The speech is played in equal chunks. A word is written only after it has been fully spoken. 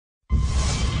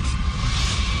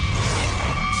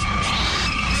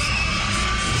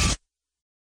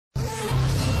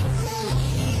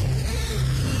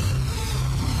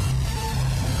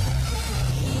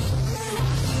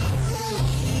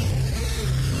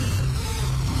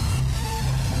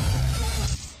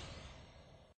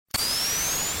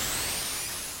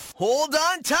Hold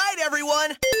on tight,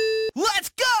 everyone. Let's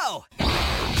go!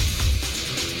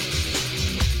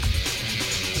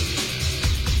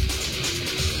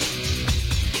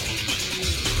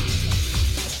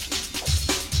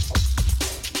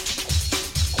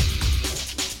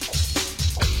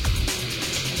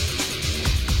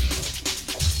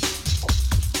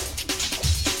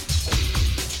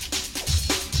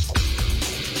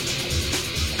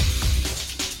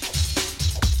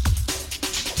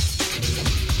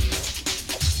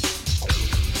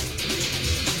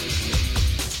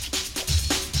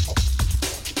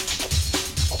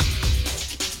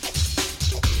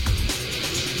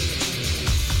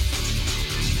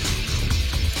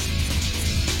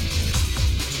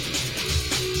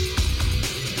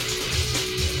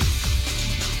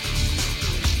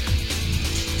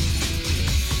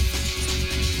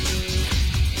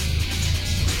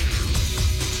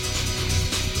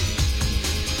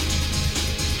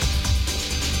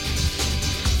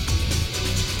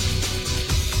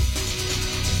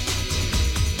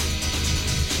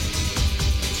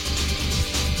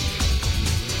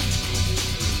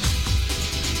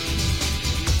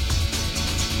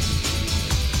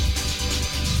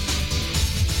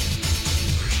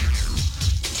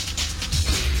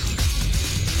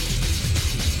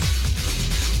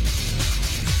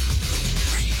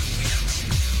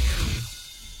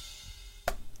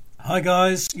 Hi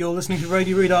guys, you're listening to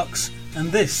Radio Redux,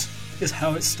 and this is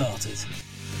how it started.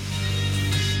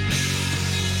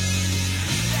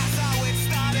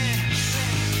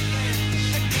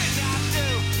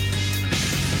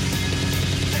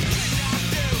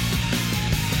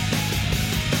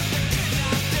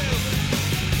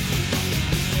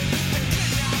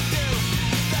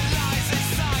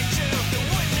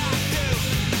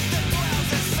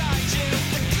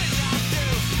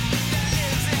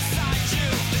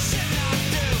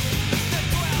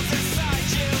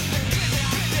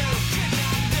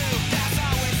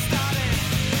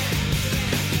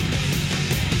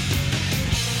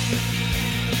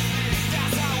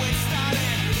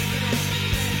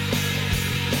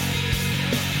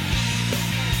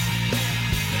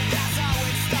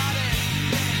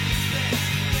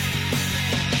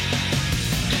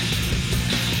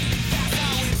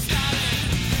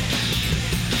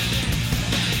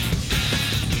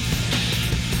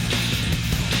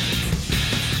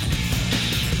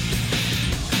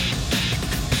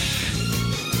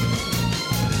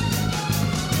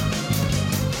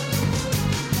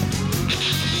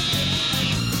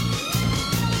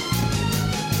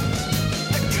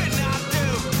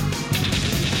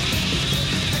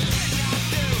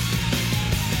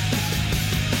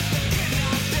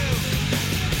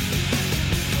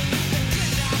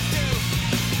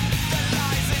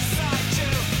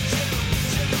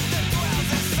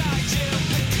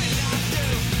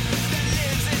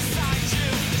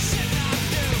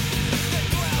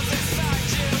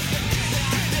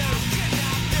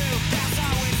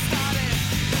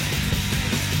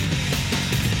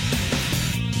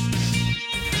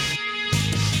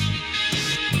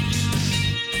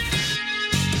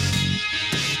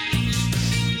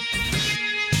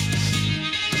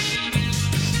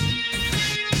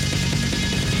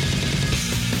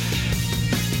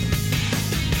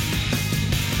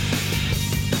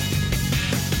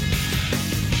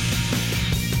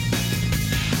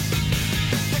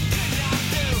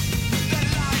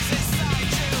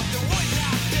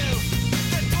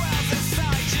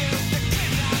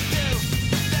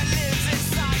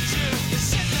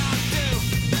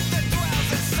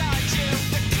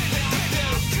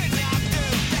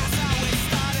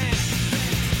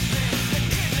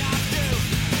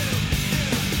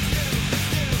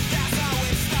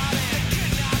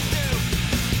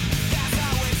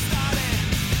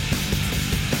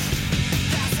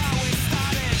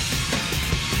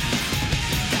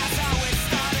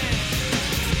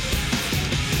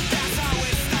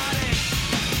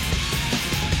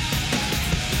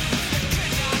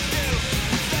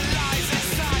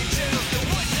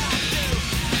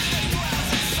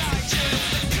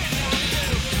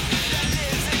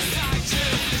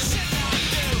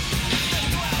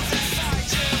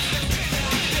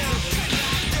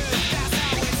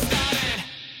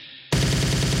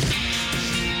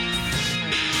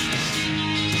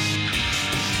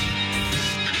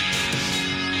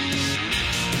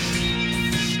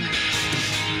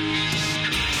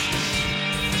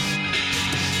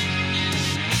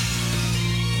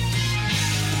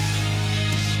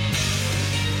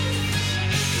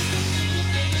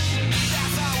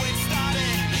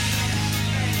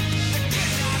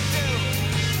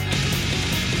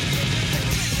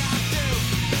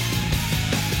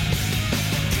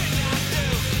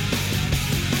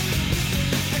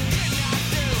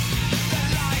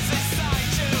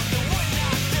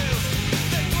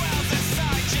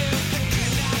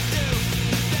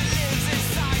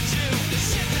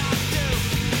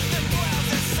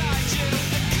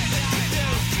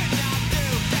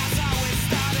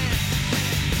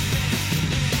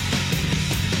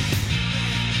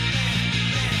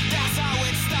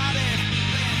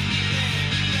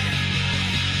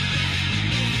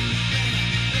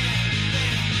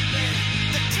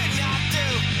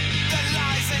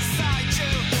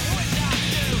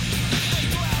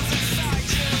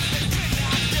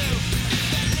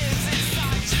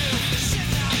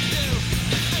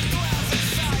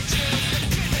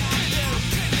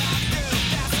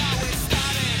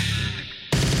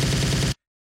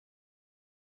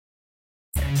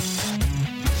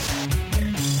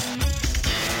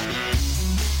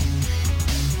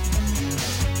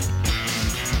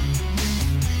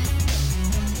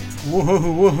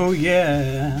 Whoa,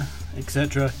 yeah,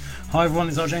 etc. Hi everyone,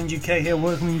 it's Archangel UK here,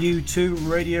 welcoming you to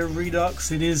Radio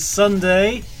Redux. It is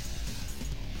Sunday.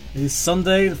 It is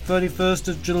Sunday, the 31st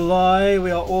of July.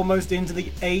 We are almost into the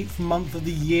 8th month of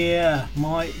the year.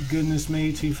 My goodness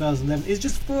me, 2011 is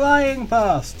just flying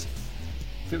past.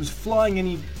 If it was flying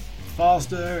any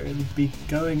faster, it would be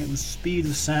going at the speed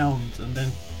of sound, and then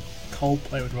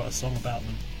Coldplay would write a song about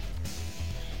them.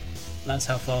 That's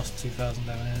how fast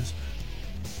 2011 is.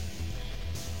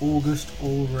 August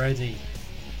already.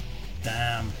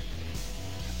 Damn.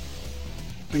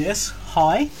 But yes,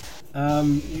 hi.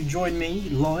 You join me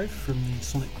live from the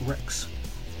Sonic Rex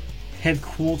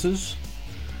headquarters,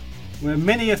 where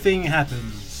many a thing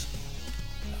happens.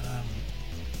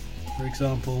 For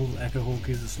example, Echo Hawk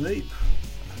is asleep.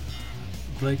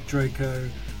 Blake Draco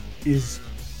is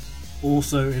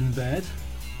also in bed.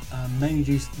 Mainly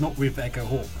due not with Echo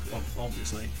Hawk,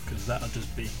 obviously, because that would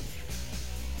just be,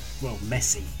 well,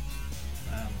 messy.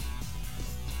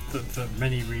 For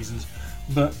many reasons.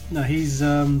 But no, he's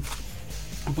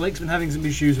Blake's been having some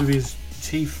issues with his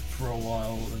teeth for a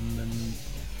while, and then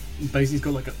basically he's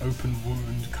got like an open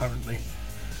wound currently.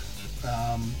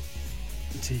 The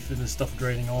teeth and the stuff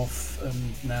draining off,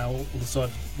 and now all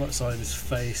the right side of his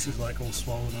face is like all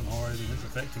swollen and horrid, and it's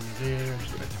affecting his ear,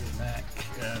 it's affecting his neck,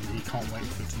 and he can't wait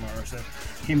for tomorrow. So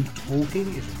him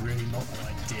talking is really not an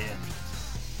idea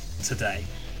today.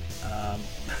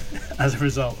 As a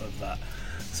result of that.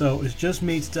 So it's just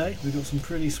me today. We've got some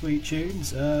pretty sweet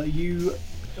tunes. You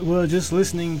were just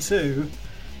listening to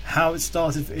How It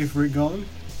Started for Ifrit Golem.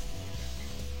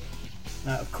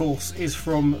 That, of course, is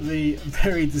from the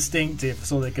very distinctive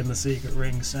Sonic and the Secret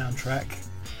Rings soundtrack.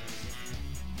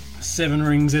 7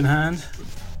 rings in hand,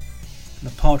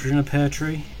 and a partridge in a pear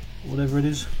tree, whatever it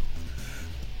is.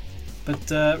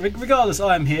 But regardless,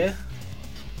 I am here.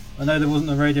 I know there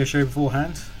wasn't a radio show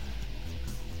beforehand.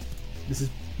 This is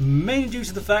mainly due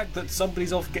to the fact that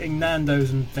somebody's off getting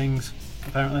Nando's and things,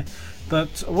 apparently. But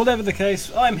whatever the case,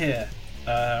 I'm here.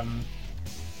 For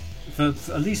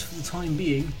at least for the time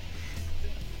being.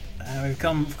 We've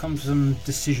come to some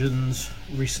decisions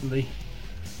recently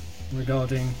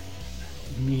regarding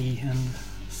me and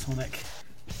Sonic.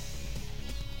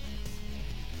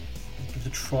 Give the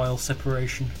trial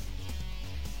separation.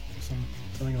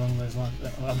 Something along those lines.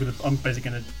 I'm basically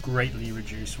going to greatly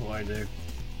reduce what I do.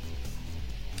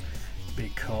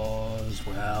 Because,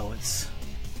 well,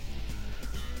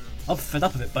 I'm fed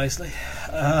up with it, basically.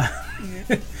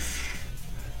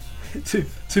 To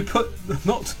put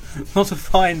not a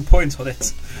fine point on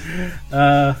it.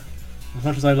 As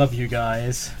much as I love you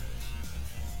guys,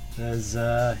 there's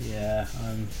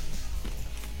I'm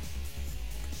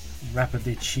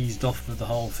rapidly cheesed off with the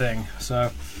whole thing.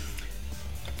 So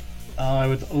I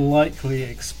would likely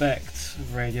expect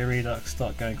Radio Redux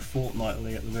start going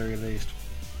fortnightly at the very least.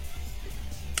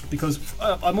 Because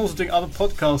I'm also doing other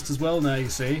podcasts as well now, you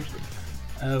see.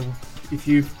 If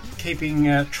you're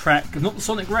keeping track, not the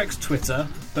Sonic Rex Twitter,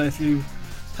 but if you're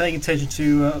paying attention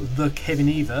to the Kevin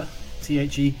Eva,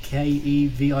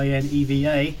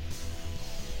 TheKevinEva,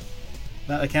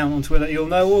 that account on Twitter, you'll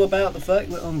know all about the fact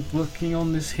that I'm working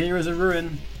on this Heroes of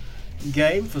Ruin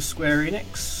game for Square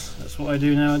Enix. That's what I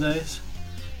do nowadays.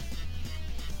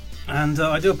 And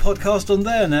I do a podcast on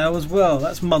there now as well.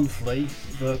 That's monthly,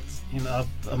 but you know,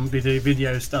 I'm gonna be doing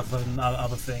video stuff and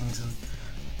other things, and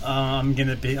I'm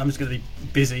just gonna be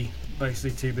busy,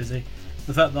 basically too busy.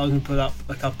 The fact that I'm gonna put up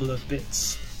a couple of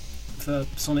bits for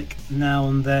Sonic now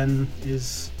and then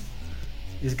is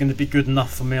gonna be good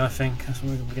enough for me, I think. So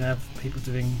we're gonna have people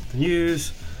doing the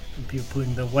news, and people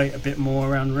pulling their weight a bit more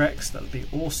around Rex. That would be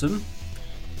awesome.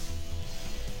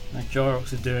 Like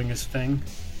Gyrox is doing his thing.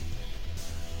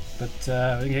 But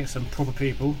we can get some proper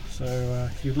people. So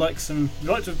if you'd like to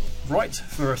write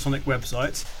for a Sonic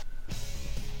website,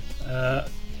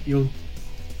 you're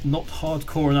not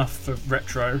hardcore enough for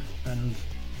retro, and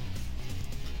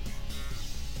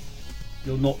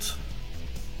you're not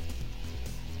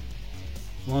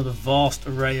one of the vast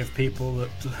array of people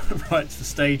that writes for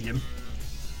Stadium,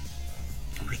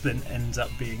 which then ends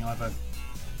up being either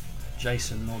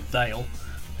Jason or Dale.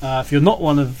 If you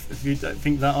don't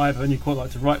think that either, and you quite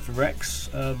like to write for Rex,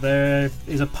 there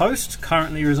is a post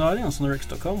currently residing on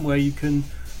sonicrex.com where you can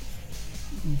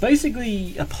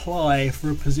basically apply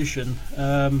for a position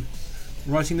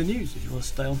writing the news if you want to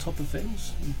stay on top of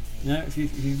things. You know, if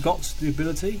you've got the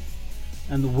ability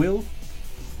and the will,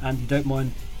 and you don't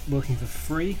mind working for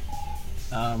free,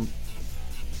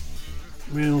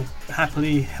 we'll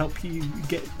happily help you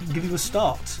give you a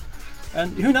start.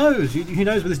 And who knows? Who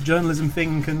knows where this journalism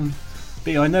thing can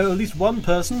But I know at least one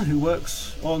person who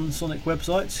works on Sonic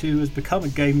websites who has become a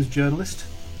games journalist.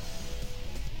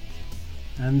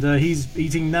 And he's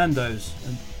eating Nando's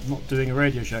and not doing a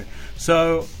radio show.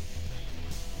 So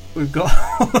we've got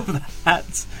all of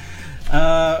that.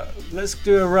 Let's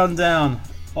do a rundown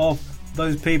of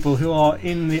those people who are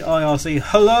in the IRC.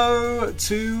 Hello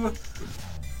to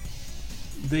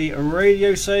the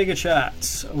Radio Sega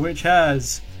chat, which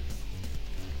has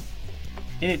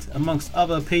in it, amongst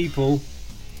other people,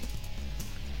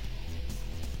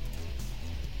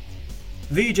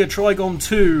 Vija Trigon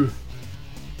 2,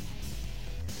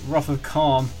 Wrath of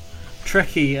Khan,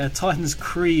 Trekkie, Titan's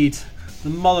Creed, the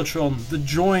Molotron, the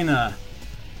Joiner,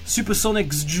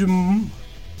 Supersonic's Jum,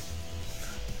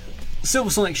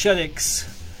 Silversonic Shedix,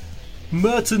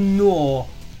 Merton Nor,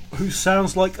 who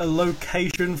sounds like a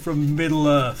location from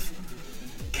Middle-earth,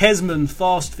 Kesman,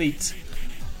 Fast Feet,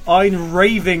 Ein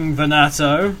Raving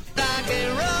Venato,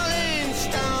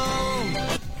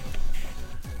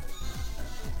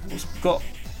 got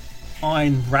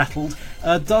Ein rattled,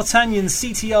 D'Artagnan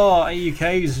CTR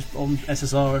AUK, who's on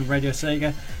SSR and Radio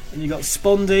Sega, and you got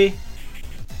Spondy,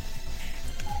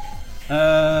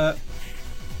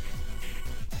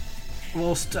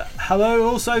 whilst hello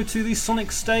also to the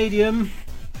Sonic Stadium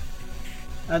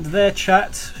and their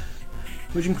chat,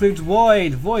 which includes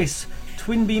Wide, Voice,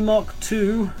 Twinbee Mark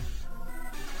II,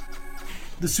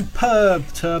 the superb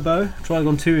Turbo.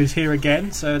 Trigon 2 is here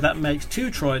again, so that makes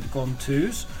 2 Trigon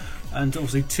 2s, and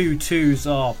obviously 2 2s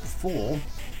are 4. Well,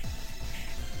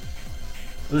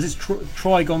 this is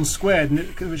Trigon squared, in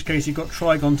which case you've got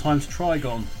Trigon times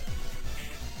Trigon.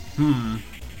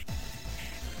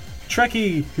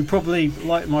 Trekkie, who probably,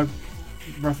 like my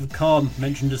Wrath of Khan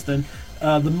mentioned just then,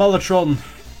 the Molotron,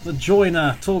 the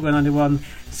Joiner, Torgo 91,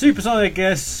 Supersonic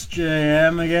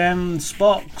SJM again,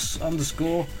 Sparks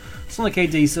 _ Sonic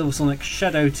AD, Silversonic,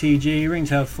 Shadow TG,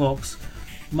 Ringtail Fox,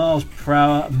 Miles per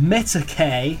Hour, Meta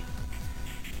K.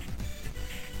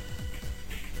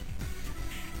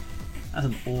 That's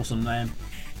an awesome name.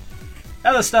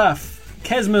 Elastaff,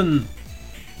 Kesman,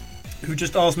 who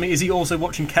just asked me, is he also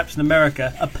watching Captain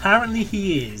America? Apparently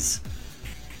he is.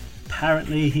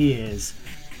 Gerbilsoft,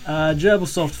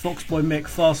 Foxboy Mick,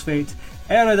 Fast Feet,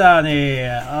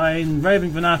 Erodani, Ein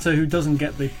Raving Venato, who doesn't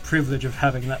get the privilege of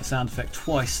having that sound effect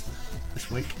twice this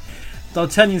week.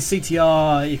 D'Artagnan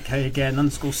CTR, UK again, _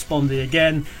 Spondy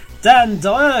again. Dan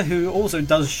Dyer, who also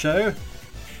does show.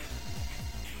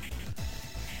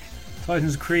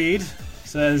 Titan's Creed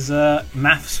says,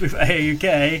 maths with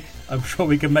AUK. I'm sure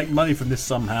we can make money from this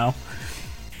somehow.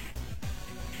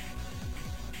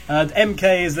 And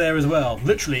MK is there as well.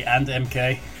 Literally, and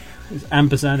MK. It's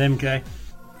ampersand MK.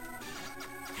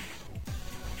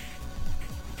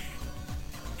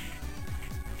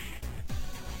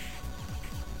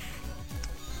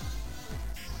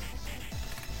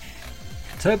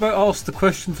 Turbo asked the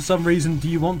question for some reason, do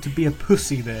you want to be a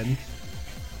pussy then?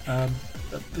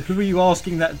 Who are you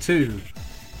asking that to?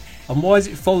 And why is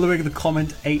it following the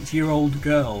comment 8-year-old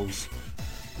girls?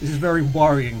 This is very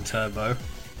worrying, Turbo.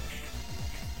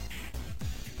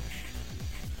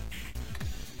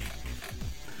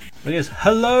 But yes,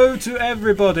 hello to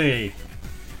everybody!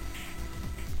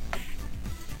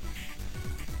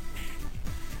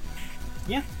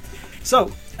 Yeah.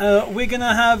 So, we're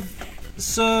gonna have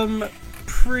some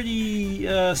pretty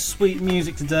sweet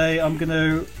music today. I'm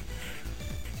gonna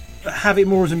have it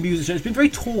more as a music show. It's been very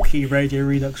talky, Radio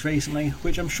Redux, recently,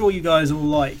 which I'm sure you guys all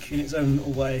like in its own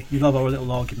little way. You love our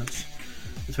little arguments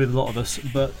between a lot of us,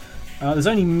 but there's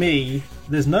only me.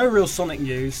 There's no real Sonic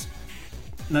news.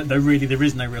 No, really, there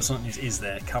is no real Sonic news, is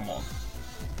there? Come on.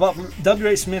 But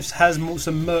W.H. Smith's has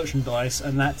some merchandise,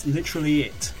 and that's literally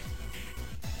it.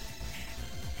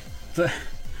 But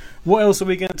what else are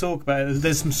we going to talk about?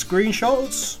 There's some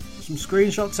screenshots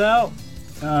out.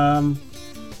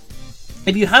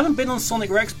 If you haven't been on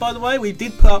Sonic Rex, by the way, we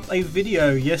did put up a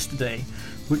video yesterday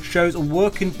which shows a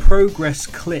work in progress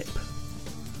clip.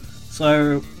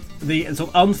 So the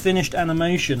sort of unfinished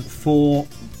animation for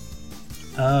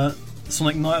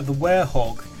Sonic Night of the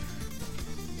Werehog,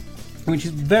 which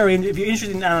is very, if you're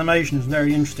interested in animation, it's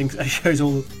very interesting. It shows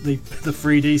all the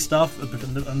 3D stuff and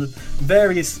the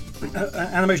various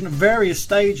animation of various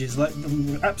stages, like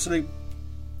the absolute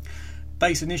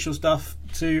base initial stuff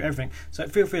to everything. So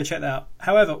feel free to check that out.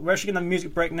 However, we're actually going to have a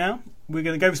music break now. We're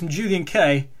going to go with some Julian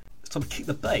K. It's time to kick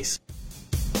the bass.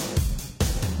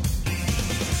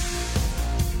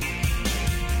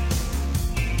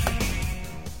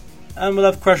 And we'll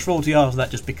have Crash Royalty after that,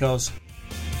 just because.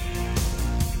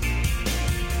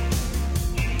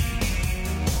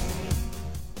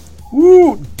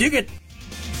 Woo! Dig it!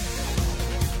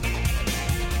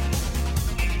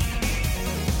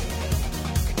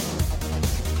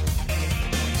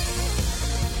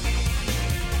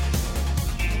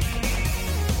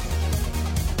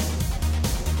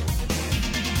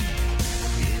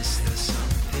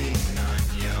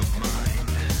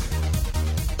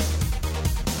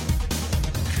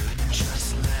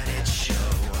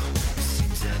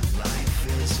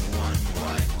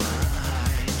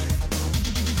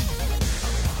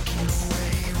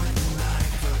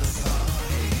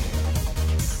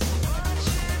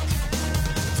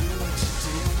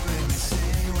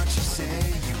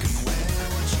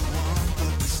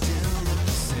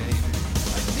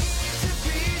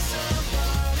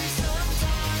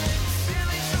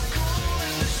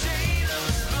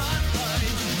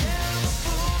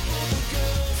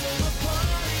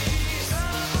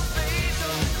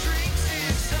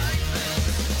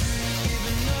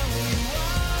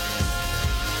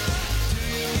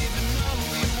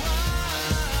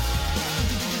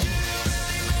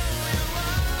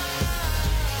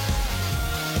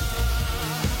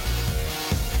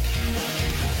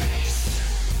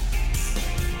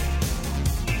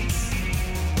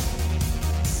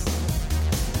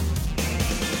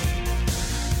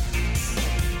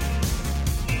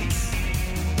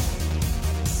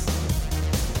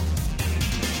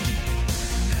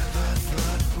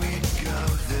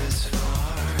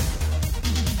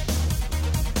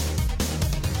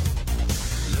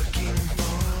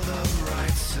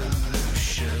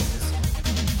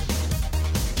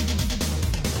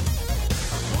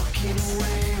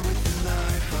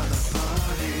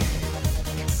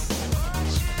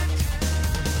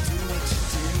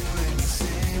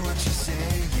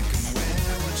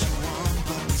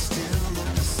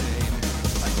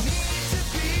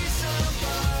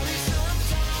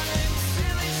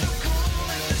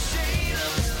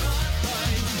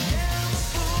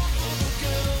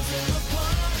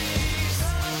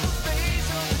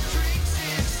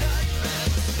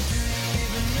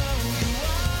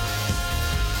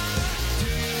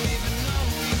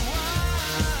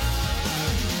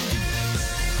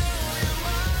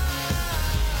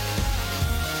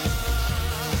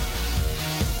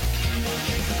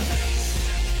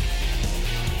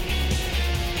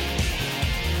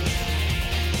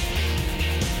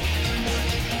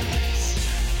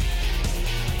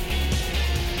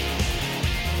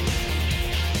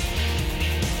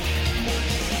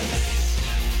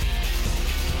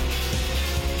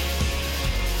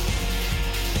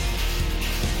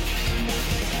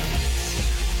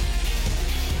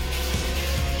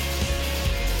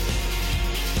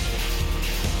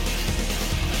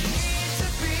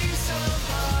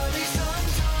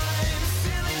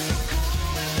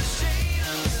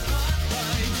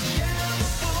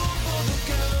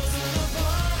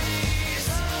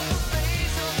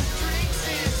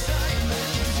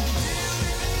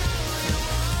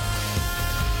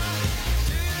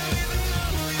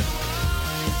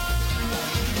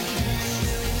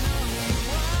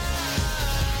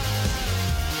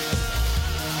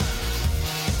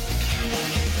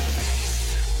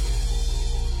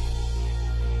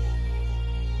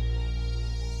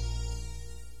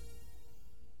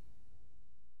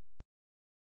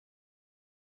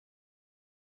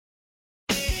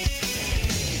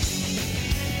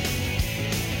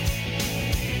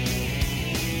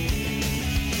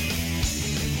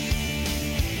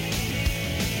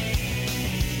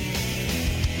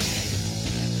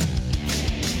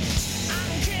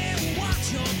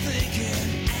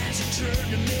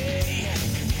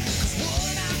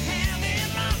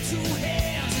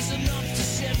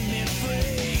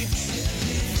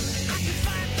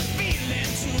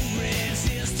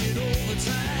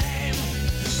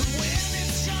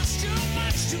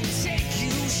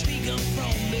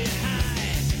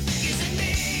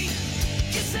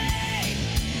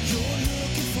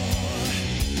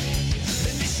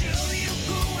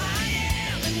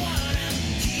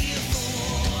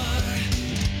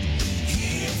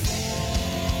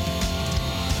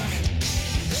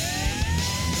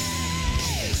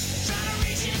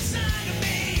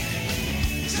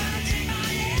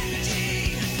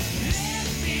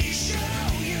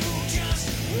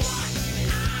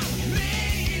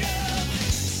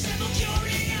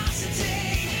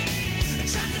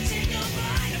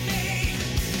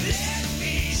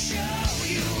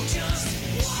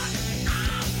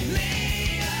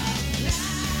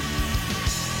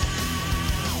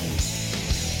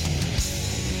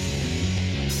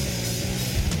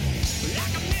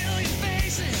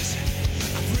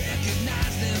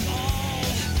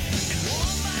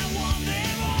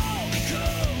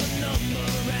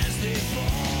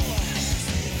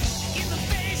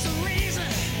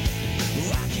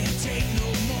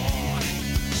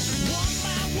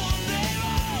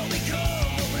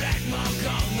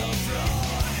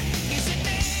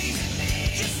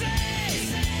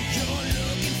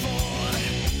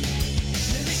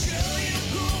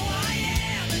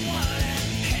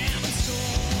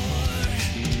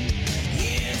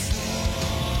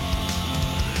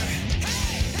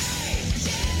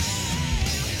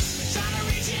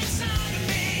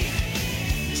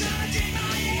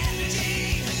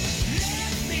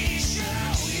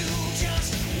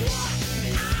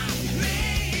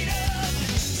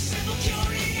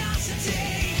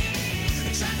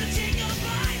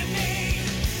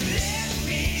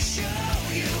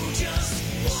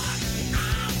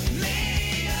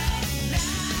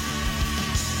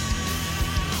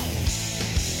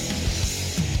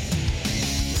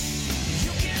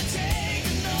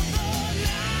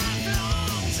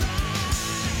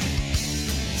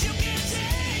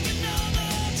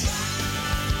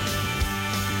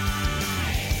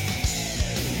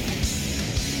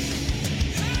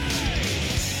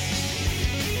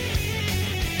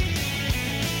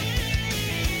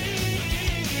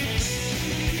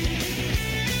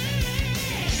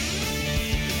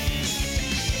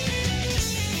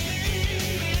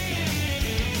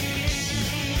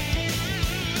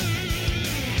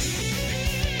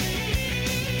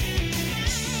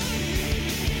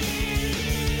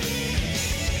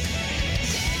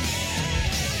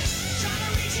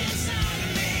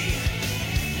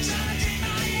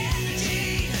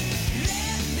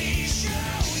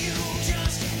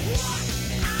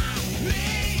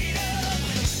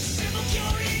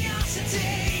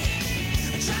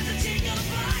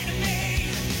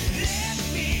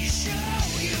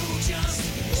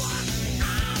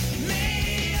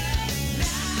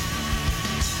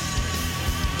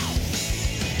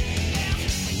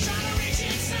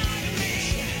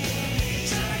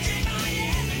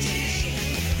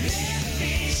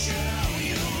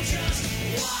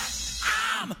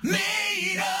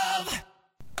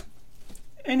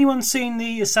 Anyone seen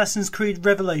the Assassin's Creed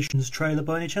Revelations trailer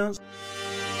by any chance?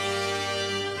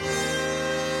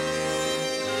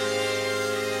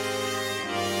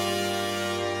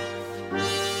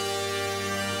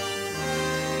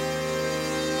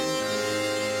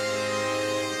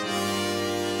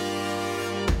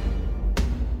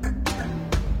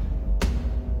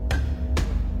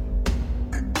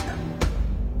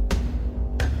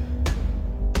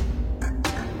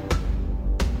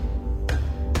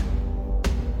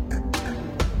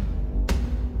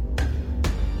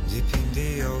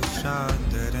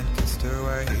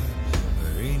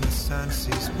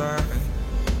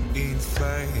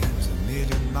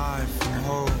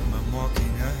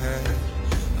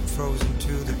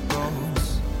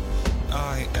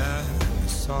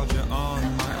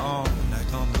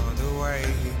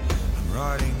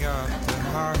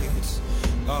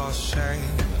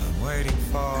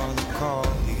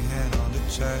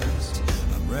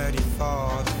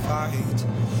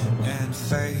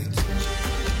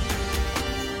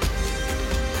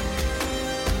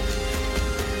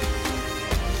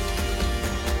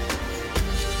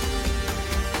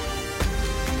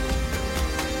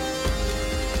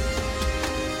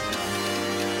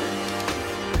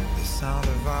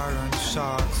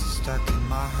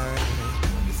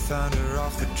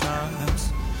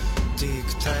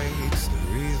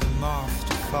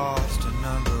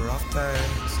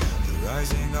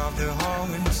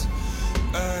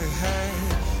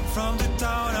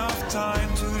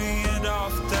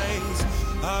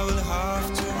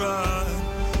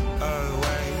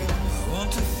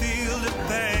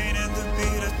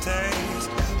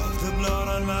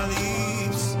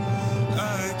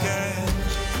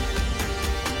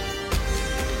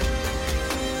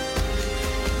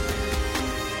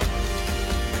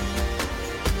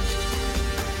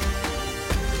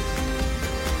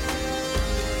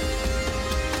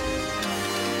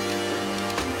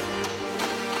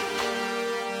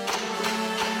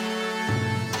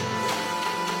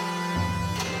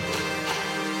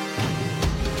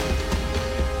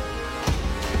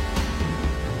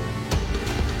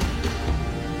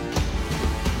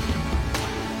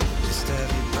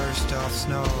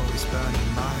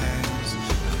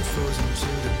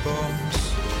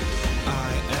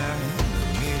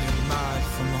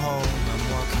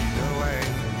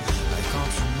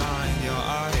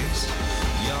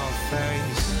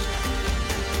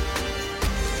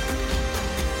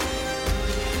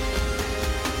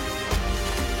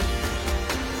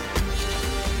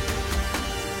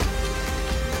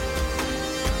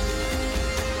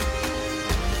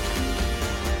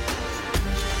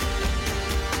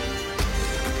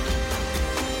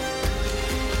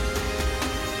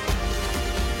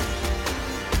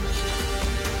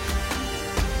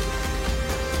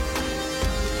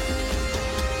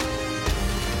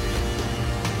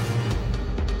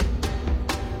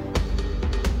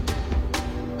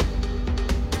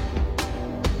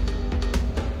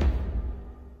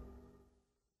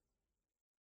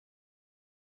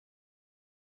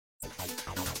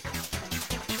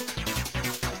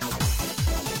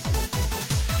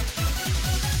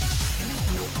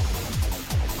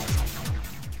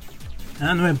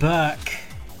 And we're back.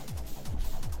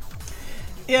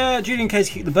 Yeah, Julian Case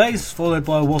Kick the Bass, followed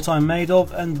by What I'm Made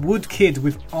Of, and Wood Kid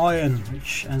with Iron,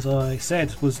 which, as I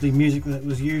said, was the music that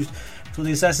was used for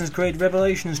the Assassin's Creed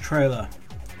Revelations trailer.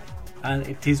 And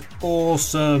it is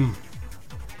awesome.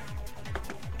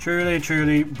 Truly,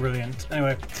 truly brilliant.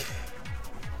 Anyway.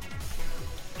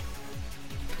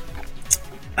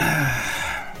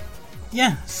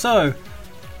 Yeah, so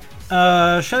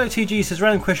Shadow TG says,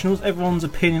 random question, what's everyone's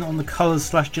opinion on the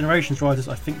Colours/Generations writers?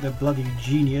 I think they're bloody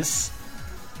genius.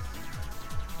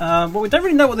 But we don't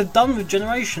really know what they've done with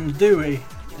Generations, do we?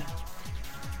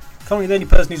 Currently the only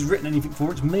person who's written anything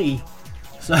for it's me.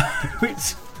 So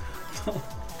it's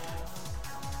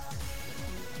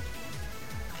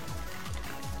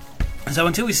so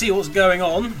until we see what's going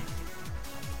on,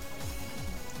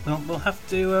 well, we'll have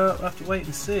to wait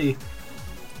and see.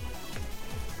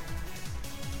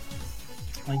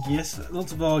 I guess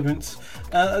lots of arguments.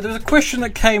 There was a question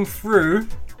that came through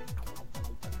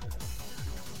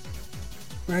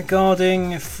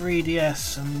regarding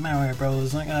 3DS and Mario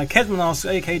Brothers. Like, Kedman asks,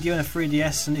 "AK, do you own a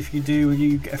 3DS? And if you do, will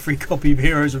you get a free copy of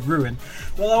Heroes of Ruin?"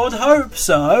 Well, I would hope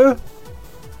so.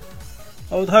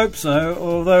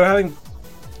 Although having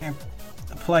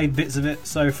played bits of it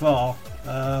so far,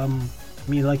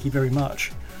 me like you very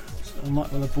much, so I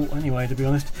might well have bought anyway, to be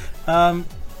honest.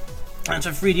 And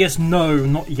for 3DS, no,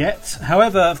 not yet.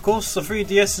 However, of course, the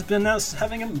 3DS has been announced as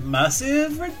having a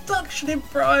massive reduction in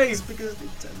price because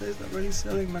Nintendo's not really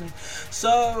selling money.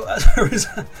 So,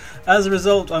 as a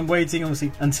result, I'm waiting,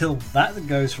 obviously, until that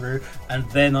goes through, and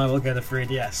then I will get a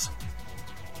 3DS.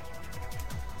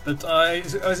 But I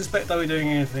suspect I'll be doing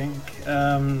anything.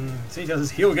 CJ says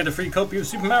he'll get a free copy of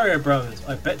Super Mario Brothers.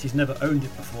 I bet he's never owned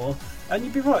it before. And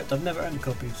you'd be right, I've never owned a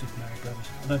copy of Super Mario Brothers.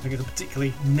 I don't think it's a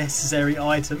particularly necessary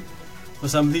item for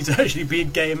somebody to actually be a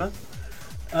gamer.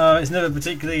 It's never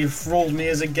particularly enthralled me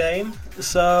as a game.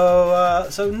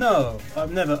 So no,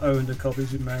 I've never owned a copy of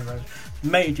Super Mario Brothers.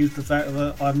 Made due to the fact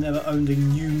that I've never owned a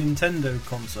new Nintendo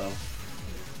console.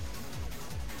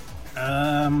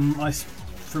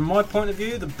 From my point of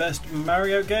view, the best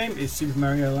Mario game is Super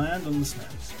Mario Land on the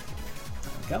SNES.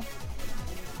 There we go.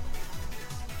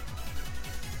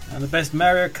 And the best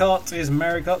Mario Kart is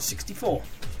Mario Kart 64.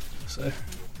 So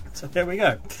there we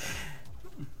go.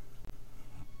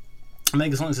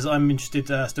 Megasonic says, I'm interested,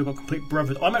 still got complete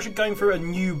Brotherhood. I'm actually going through a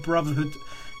new Brotherhood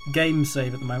game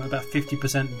save at the moment, about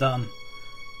 50% done.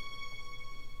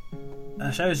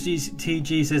 Shadows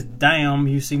TG says, damn,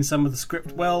 you've seen some of the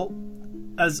script. Well,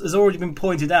 as has already been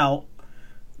pointed out,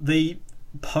 the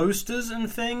posters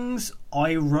and things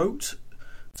I wrote,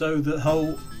 so the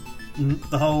whole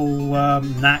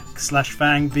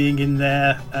Knack/Fang being in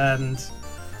there, and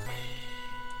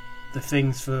the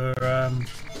things for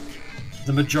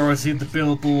the majority of the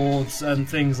billboards and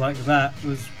things like that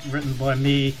was written by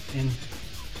me in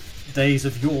days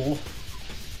of yore.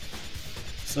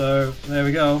 So there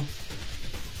we go.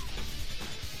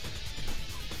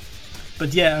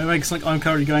 But yeah, it makes like I'm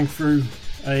currently going through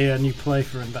a new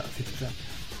playthrough in about 50%.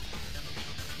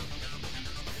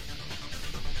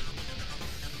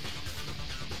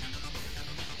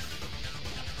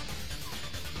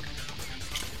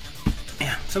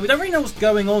 Yeah, so we don't really know what's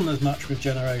going on as much with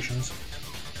Generations.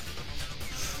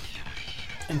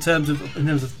 In terms of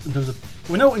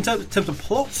we know in terms of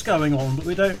plots going on, but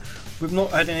we've not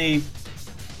had any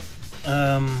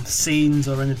scenes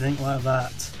or anything like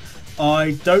that.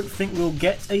 I don't think we'll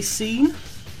get a scene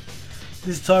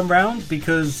this time round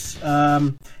because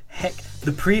heck,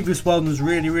 the previous one was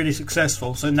really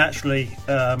successful, so naturally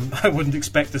I wouldn't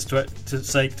expect us to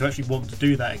actually want to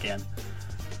do that again.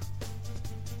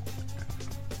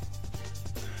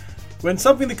 When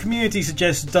something the community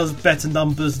suggests does better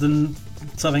numbers than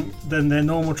their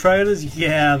normal trailers,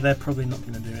 yeah, they're probably not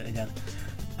going to do it again.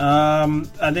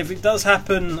 And if it does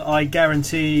happen, I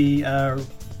guarantee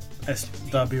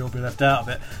SW will be left out of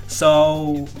it.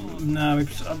 So no,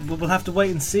 we'll have to wait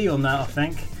and see on that, I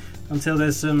think, until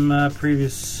there's some until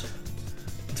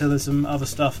there's some other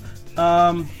stuff.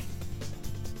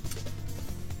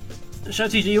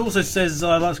 ShowTG also says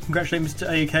I'd like to congratulate Mr.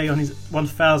 AUK on his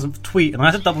 1000th tweet, and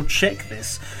I had to double check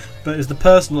this, but it's the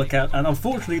personal account, and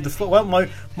unfortunately my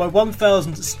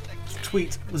 1000th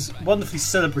tweet was wonderfully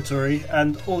celebratory,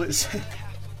 and all it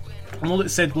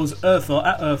said was Earthot,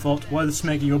 at Earthot, why the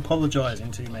smeg are you apologising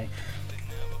to me?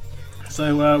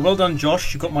 So well done,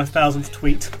 Josh, you got my 1000th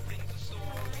tweet.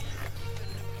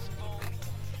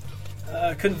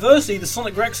 Conversely, the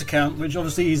Sonic Rex account, which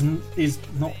obviously is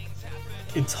not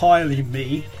entirely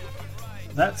me,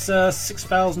 that's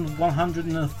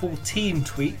 6,114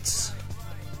 tweets.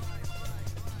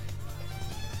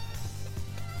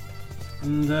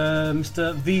 And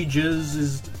Mr. Vijas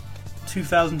is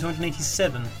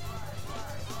 2,287.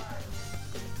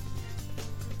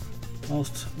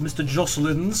 Whilst Mr.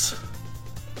 Jocelyn's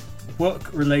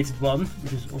work-related one,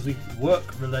 which is obviously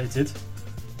work-related,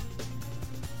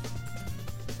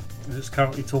 it's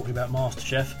currently talking about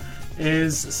MasterChef,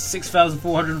 is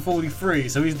 6,443.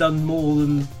 So he's done more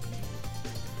than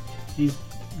he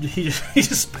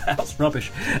just spouts rubbish.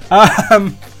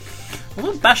 I'm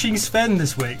not bashing Sven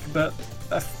this week, but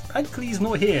thankfully he's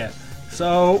not here.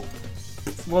 So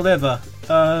whatever.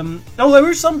 There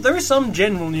is some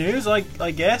general news,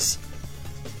 I guess.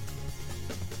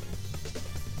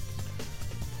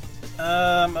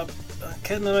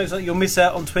 Ken knows that you'll miss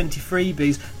out on 20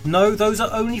 freebies. No, those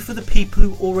are only for the people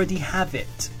who already have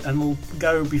it, and will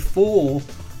go before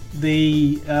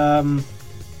the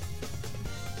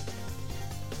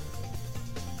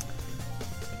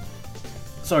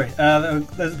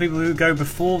there's people who go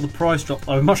before the price drop.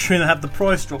 I would much rather have the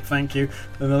price drop, thank you,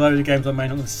 than a load of games I may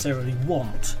not necessarily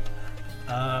want.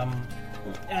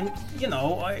 And you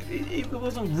know, it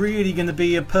wasn't really going to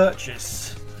be a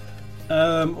purchase.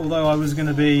 Although I was going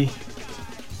to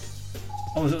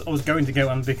get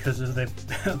one because of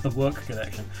the work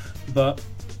collection, but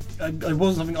it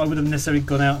wasn't something I would have necessarily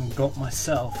gone out and got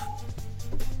myself.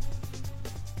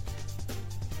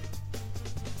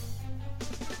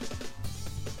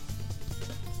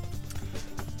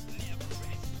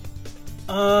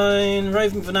 In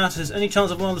Raven Vanatus, any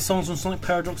chance of one of the songs on Sonic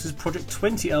Paradox's Project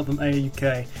 20 album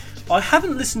AUK? I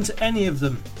haven't listened to any of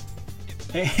them.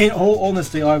 In all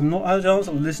honesty, I've not had a chance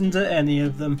to listen to any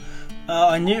of them.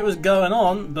 I knew it was going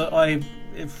on, but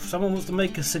if someone wants to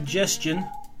make a suggestion,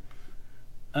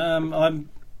 I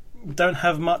don't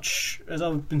have much, as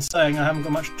I've been saying, I haven't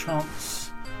got much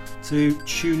chance to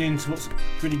tune in to what's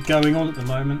really going on at the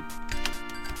moment.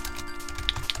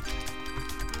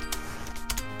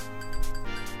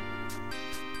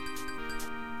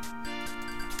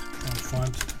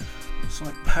 Find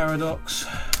Sonic Paradox.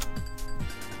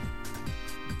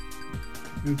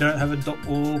 We don't have a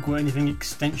 .org or anything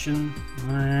extension.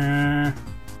 There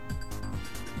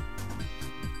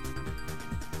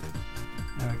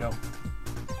we go.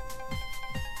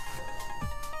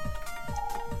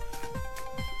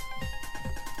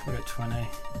 Project 20.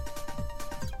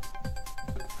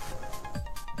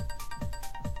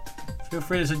 Feel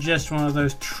free to suggest one of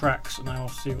those tracks and I will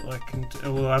see what I can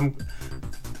do.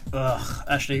 Well,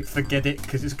 actually, forget it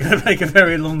because it's going to take a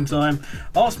very long time.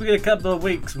 Ask me in a couple of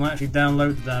weeks when I actually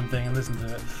download the damn thing and listen to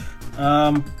it.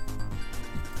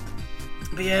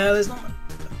 But yeah, there's not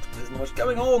much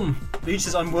going on. He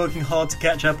says I'm working hard to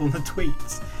catch up on the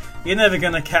tweets. You're never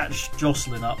going to catch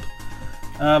Jocelyn up.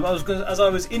 As I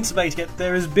was intimating it,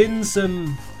 there has been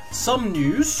some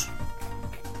news.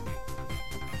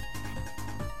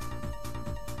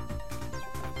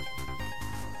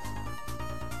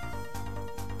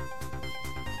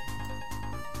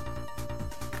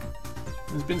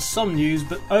 There's been some news,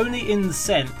 but only in the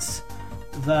sense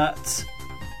that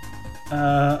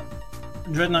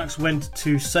Dreadnoughts went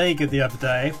to Sega the other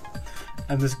day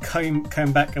and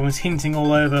came back and was hinting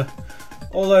all over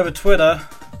Twitter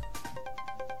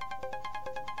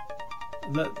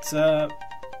that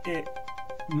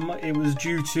it was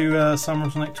due to Summer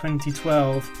of Sonic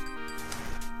 2012,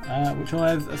 which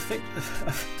I've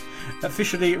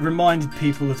officially reminded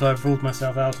people that I've ruled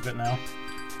myself out of it now.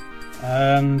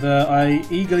 And I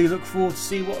eagerly look forward to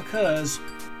see what occurs.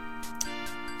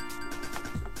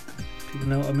 People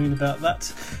know what I mean about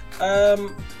that.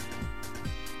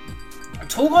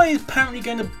 Tall Guy is apparently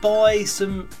going to buy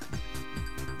some.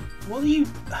 What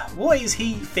is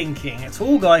he thinking? A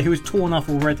Tall Guy who is tall enough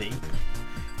already.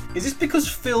 Is this because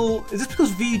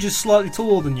Vij is slightly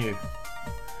taller than you?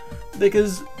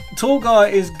 Because Tall Guy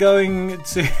is going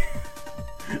to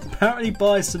apparently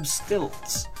buy some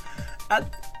stilts.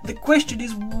 The question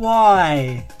is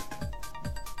why?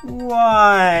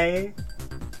 Why?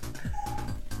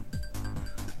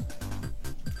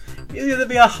 He's going to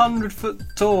be 100 foot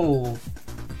tall.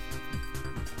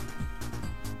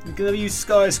 He's going to use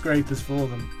skyscrapers for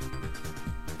them.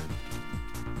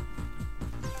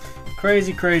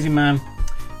 Crazy, crazy man.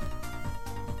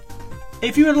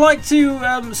 If you would like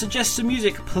to suggest some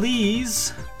music,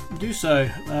 please do so.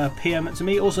 PM it to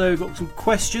me. Also got some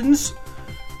questions.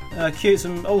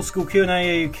 Some old school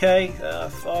Q&A UK.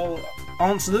 I'll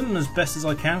answer them as best as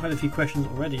I can. I've had a few questions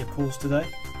already, of course, today.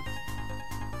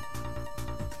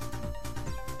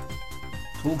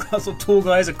 Tall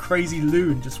guy is a crazy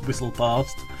loon just whistled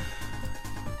past.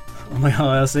 Oh my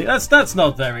god, I see. That's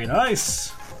not very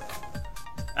nice.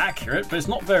 Accurate, but it's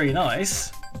not very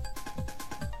nice.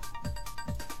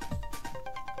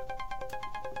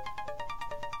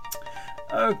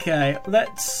 Okay,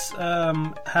 let's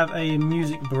have a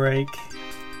music break.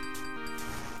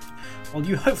 While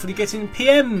you hopefully get in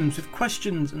PMs with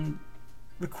questions and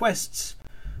requests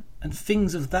and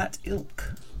things of that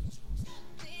ilk.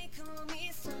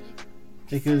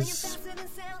 Because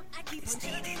it's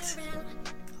needed.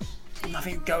 There's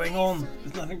nothing going on.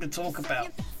 There's nothing to talk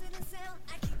about.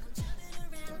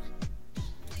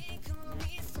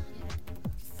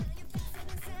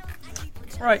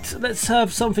 Right, let's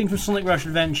have something from Sonic Rush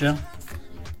Adventure.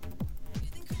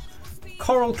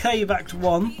 Coral Cave Act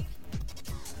 1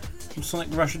 from Sonic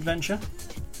Rush Adventure.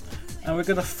 And we're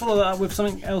going to follow that up with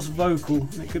something else vocal.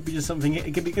 It could be just something,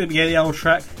 it could be the old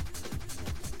track.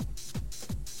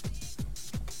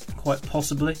 Quite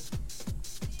possibly.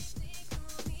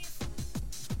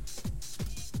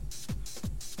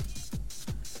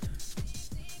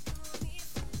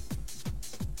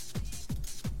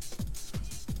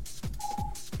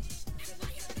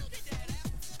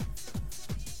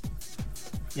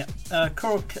 Yeah,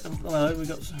 Coral. Well, we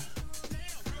got.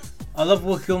 I love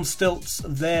working on stilts.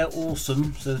 They're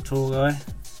awesome, says the tall guy.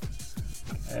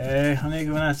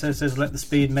 Anigo Renato says, "Let the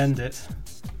speed mend it."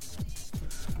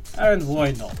 And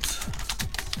why not?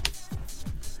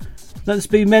 Let the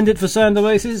speed mend it for Sound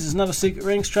Oasis. There's another Secret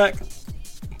Rings track.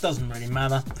 Doesn't really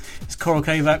matter. It's Coral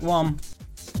Cave Act 1.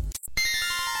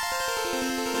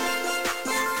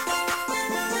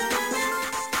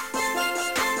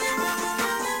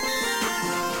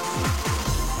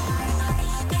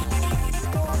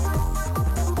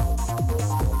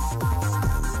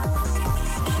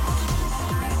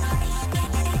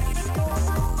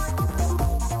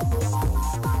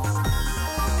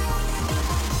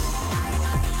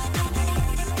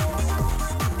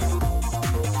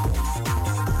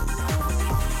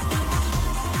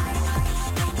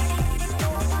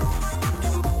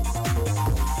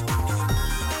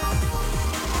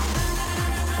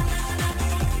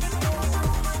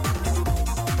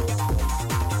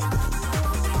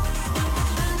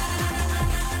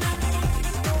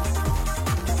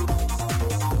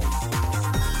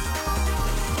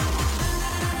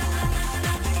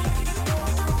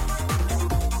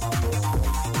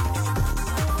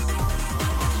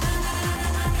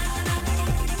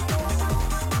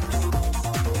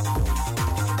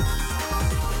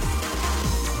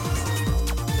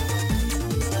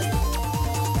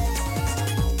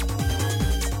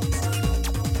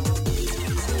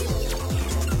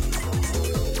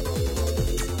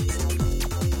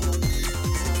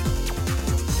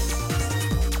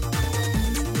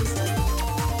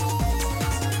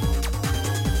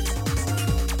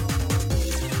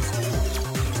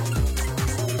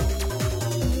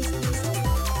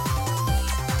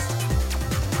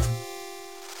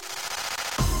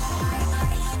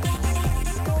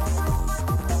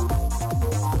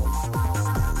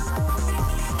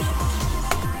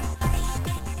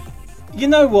 You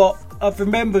know what? I've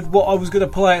remembered what I was going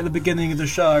to play at the beginning of the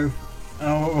show.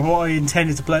 Or what I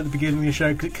intended to play at the beginning of the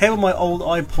show. Because it came on my old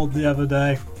iPod the other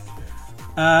day.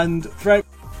 And frankly,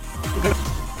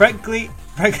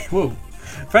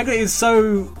 it's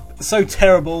so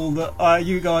terrible that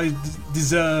you guys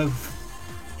deserve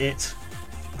it.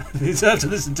 You deserve to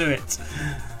listen to it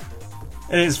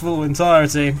in its full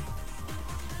entirety.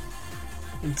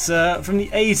 It's from the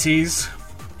 80s.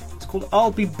 It's called I'll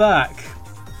Be Back.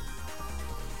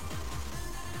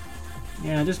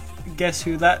 Yeah, just guess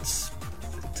who that's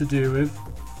to do with.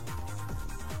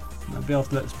 I'll be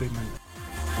after Let's Speak a minute.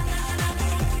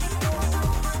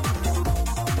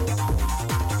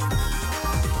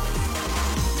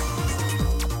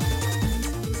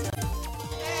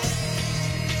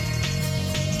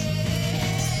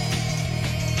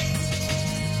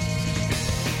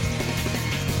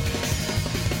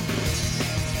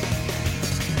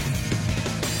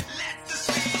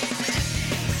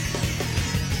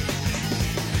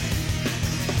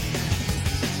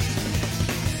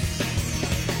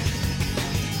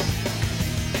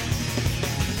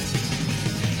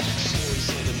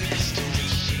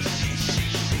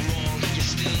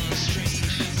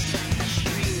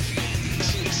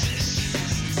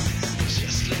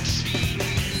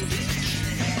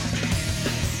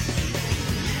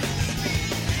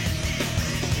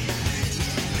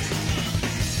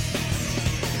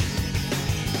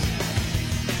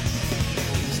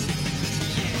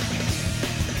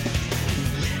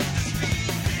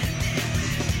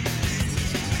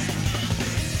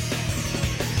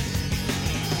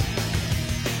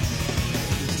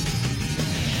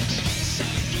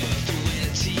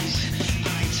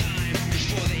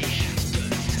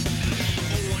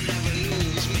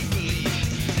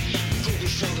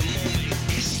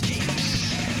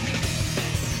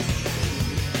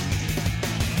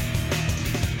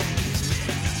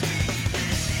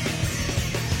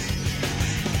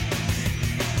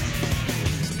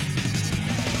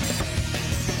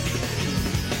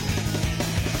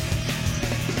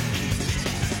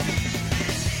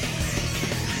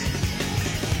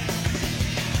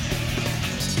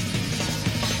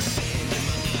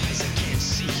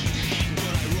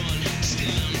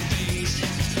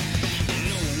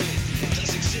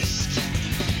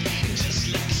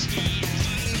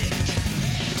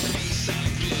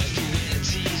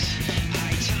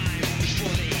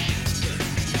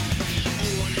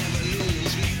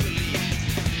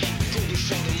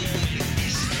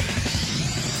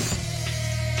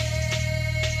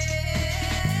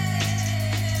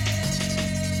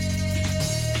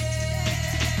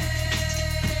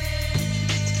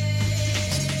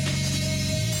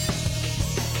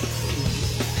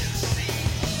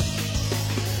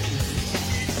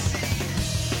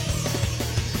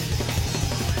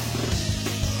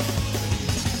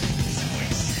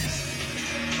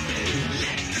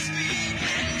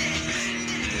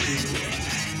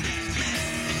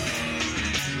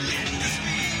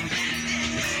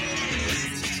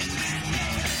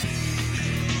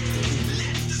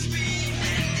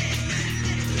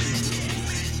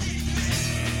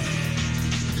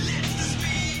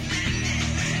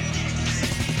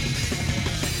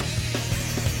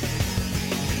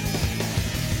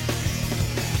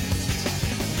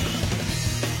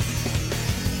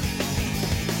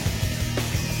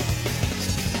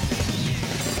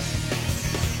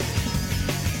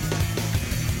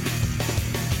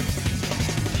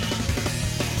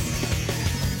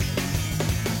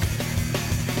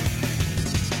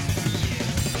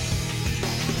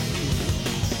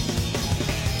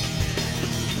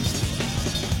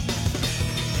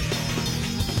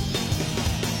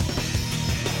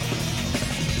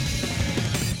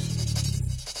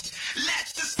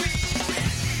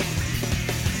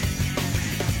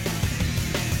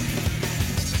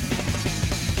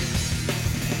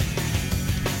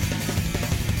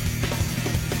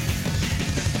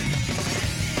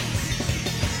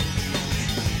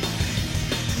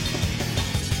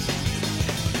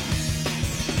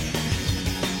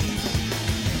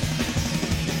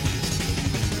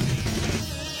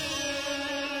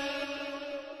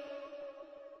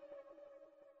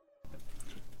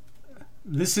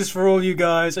 This is for all you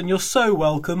guys, and you're so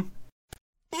welcome.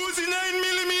 Uzi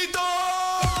 9mm!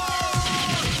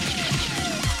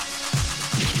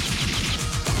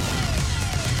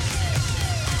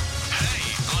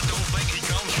 Hey, I don't think he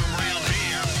comes from around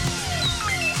here.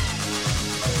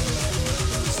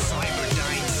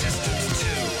 Cyberdyne Systems 2.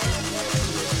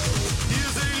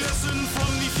 Here's a lesson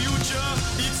from the future.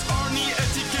 It's Arnie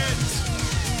etiquette.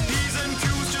 P's and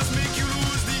Q's just make you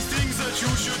lose these things that you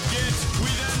should get.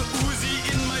 With an Uzi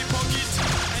in my pocket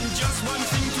and just one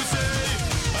thing to say.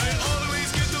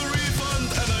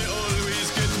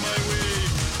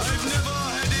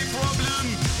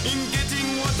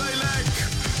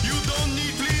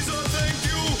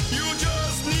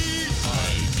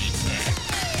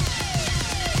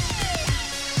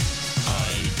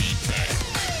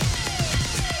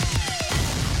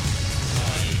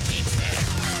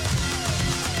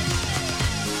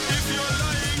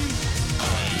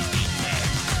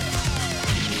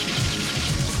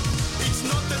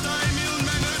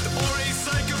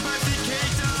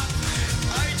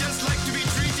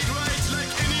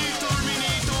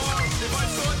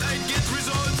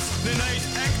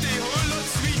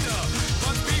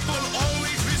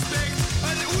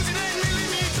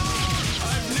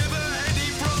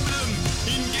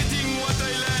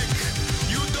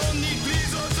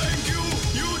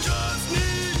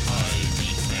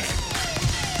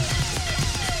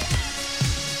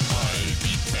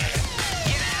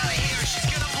 Get out of here, she's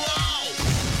gonna blow!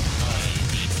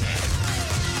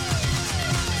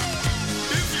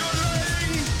 If you're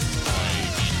lying,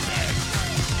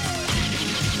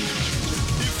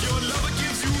 if your lover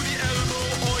gives you the elbow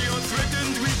or you're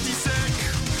threatened with the sack,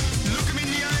 look him in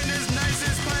the eye and as nice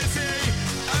as pie say,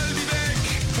 I'll be back.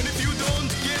 And if you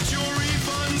don't get your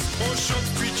refunds or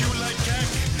shops treat you like cack,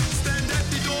 stand at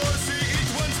the door, say it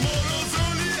once more, or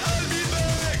only I'll be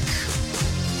back.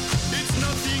 It's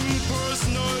nothing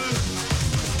personal.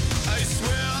 I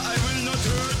swear I will not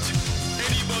hurt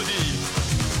anybody.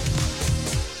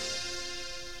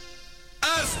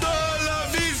 Hasta la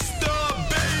vista,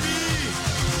 baby!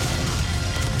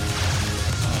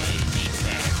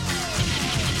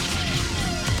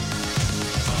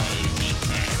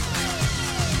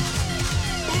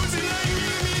 Who's in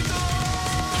 9mm?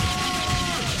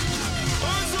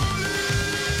 Azuli!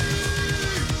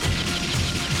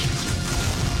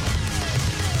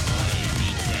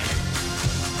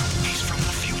 He's from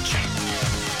the future.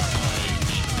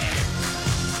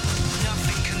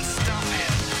 Nothing can stop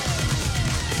him.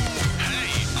 Hey,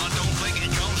 I don't think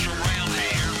it comes from round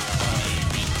here.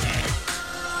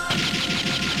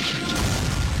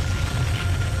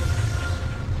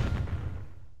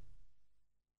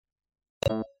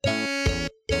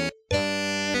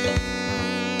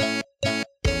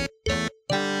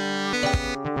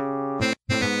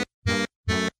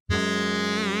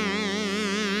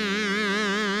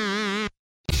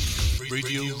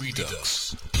 Radio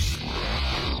Redux.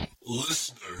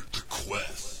 Listener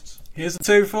request. Here's the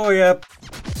two for you.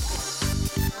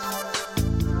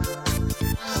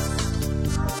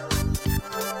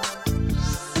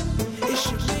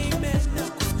 It's your main man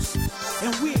Knuckles,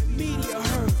 and we're Meteor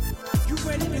Herd. You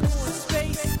ready to go in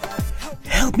space?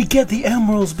 Help me get the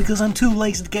emeralds because I'm too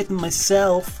lazy to get them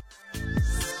myself.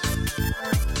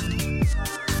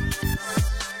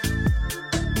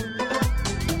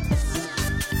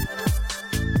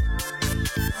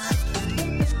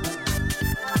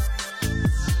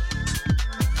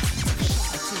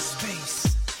 To space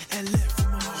and left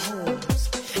from our homes.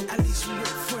 At least we were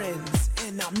friends,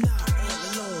 and I'm not all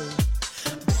alone.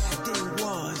 Bad day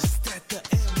was that the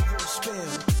emerald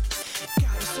spilled.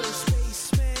 Got us on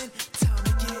spaceman, time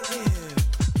to get in.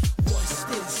 What's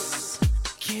this?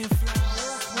 Can't fly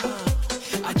off now. I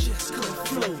just couldn't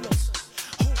float.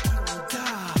 Hope I don't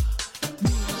die.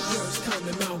 Meteors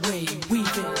coming my way,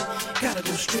 weaving. Gotta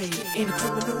go straight. Any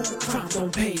criminal, crime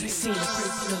don't pay. Seen a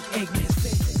crazy little Eggman's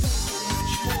face.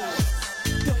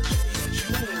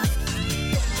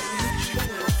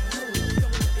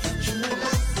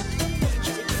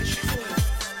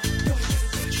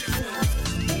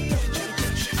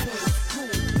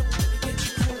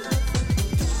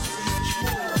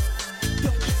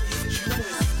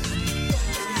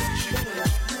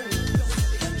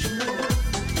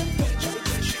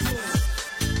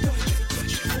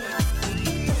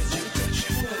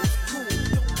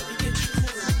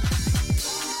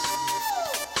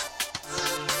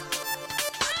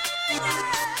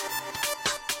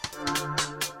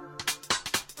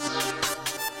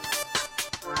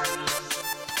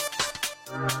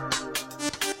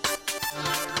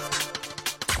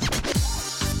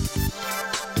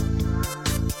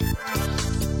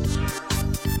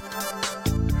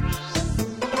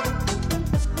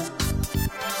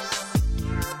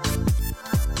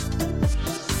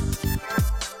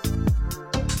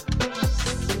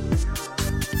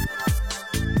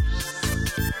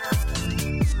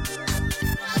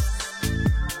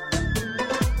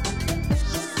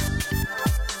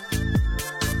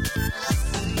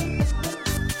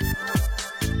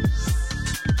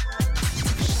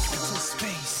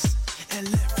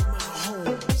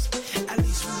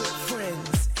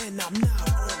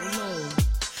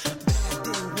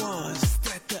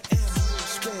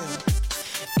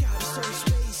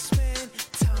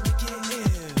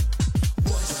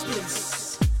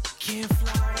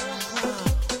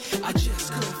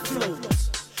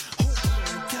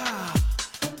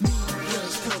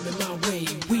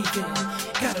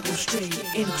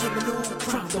 Any criminal,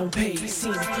 crime don't pay.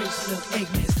 Seen a crazy little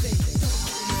Eggman's face.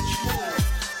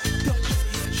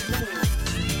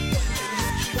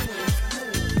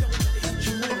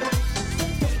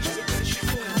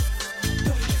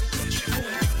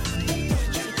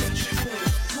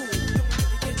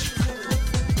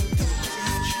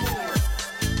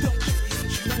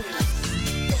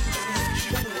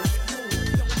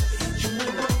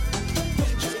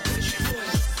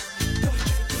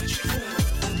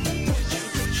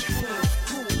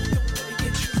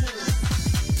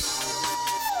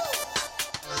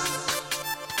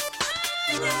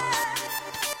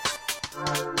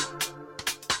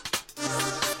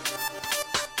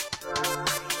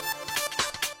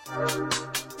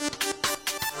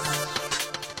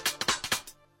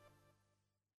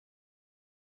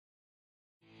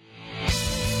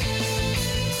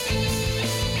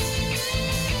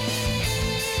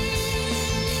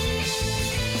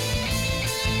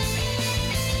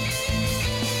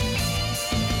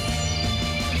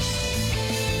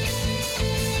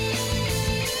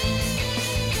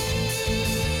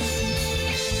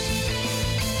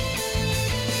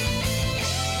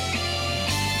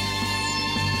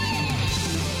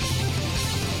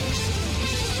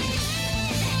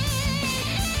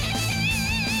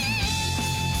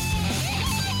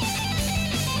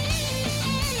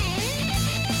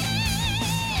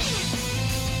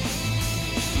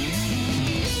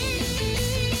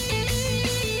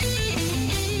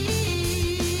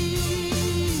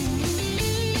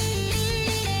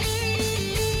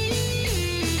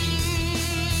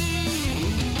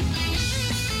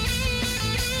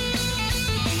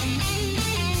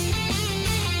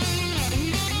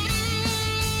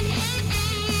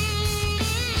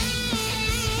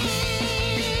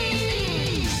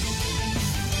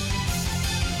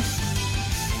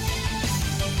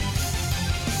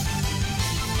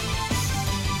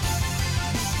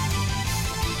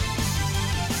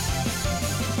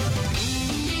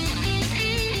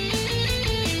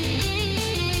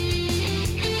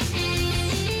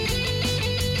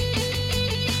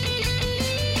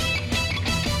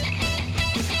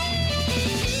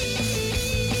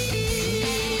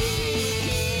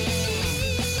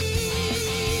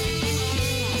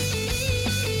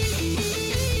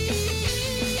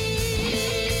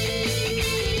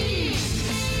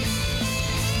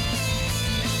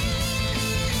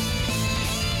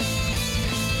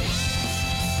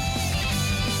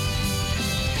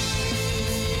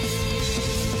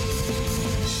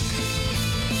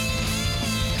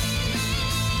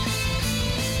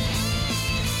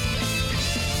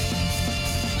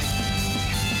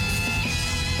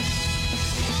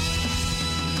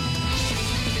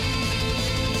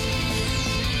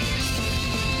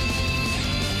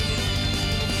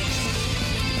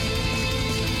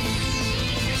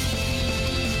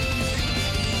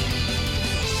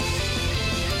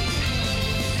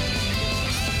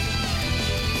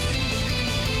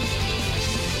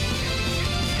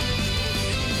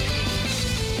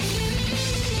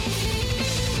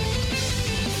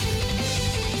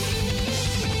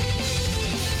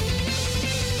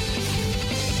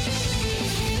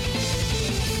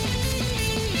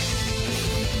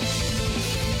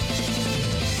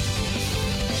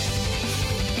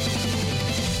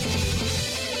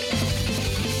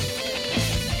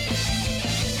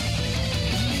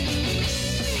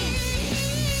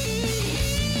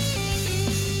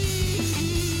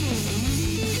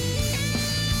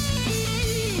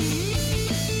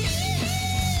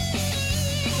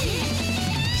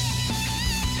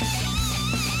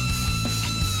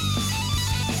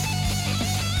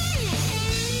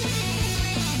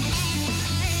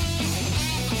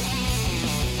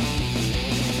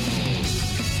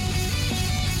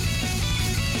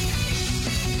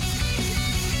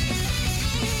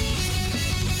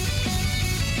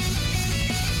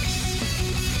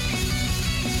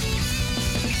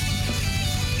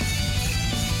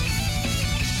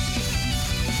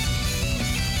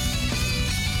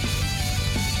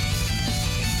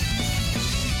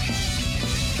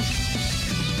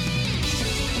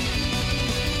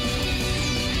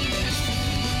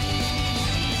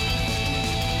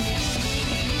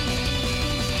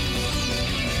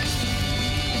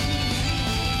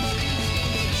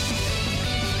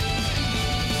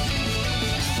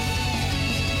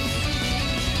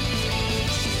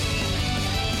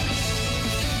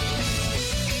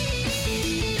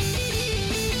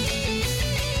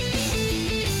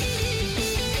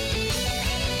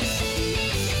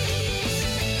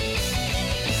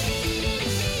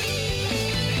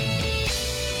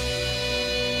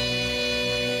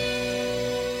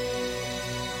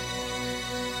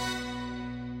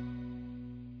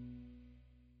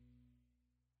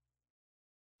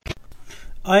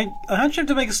 I actually have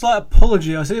to make a slight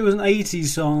apology. I said it was an 80s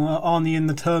song, Arnie and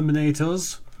the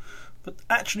Terminators, but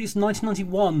actually it's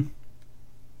 1991.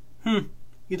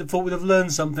 You'd have thought we'd have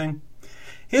learned something.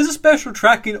 Here's a special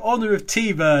track in honour of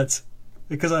T-Bird,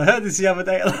 because I heard this the other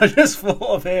day and I just thought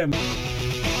of him. You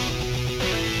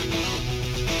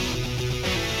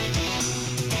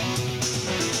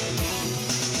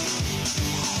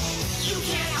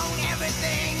can't own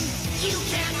everything. You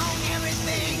can't own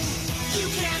everything. You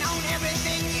can't own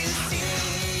everything you see.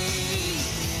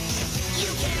 You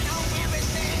can't own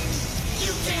everything.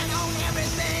 You can't own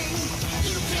everything.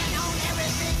 You can't own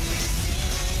everything you see.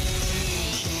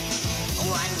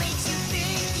 What makes you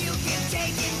think you can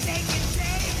take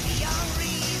beyond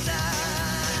reason?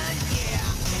 Yeah.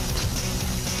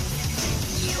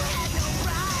 You had no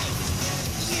right.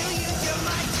 You used your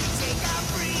mind to take our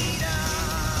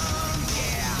freedom.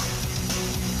 Yeah.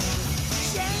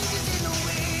 Change is in the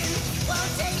wind.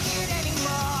 Won't take it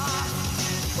anymore.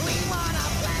 We want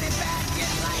our planet back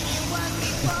just like it was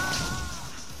before.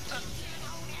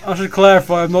 I should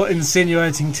clarify, I'm not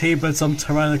insinuating T-Bird some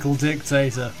tyrannical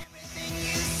dictator. Everything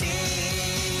you see.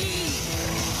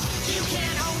 You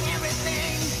can't own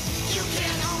everything. You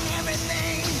can't own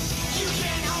everything. You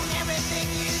can't own everything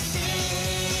you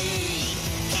see.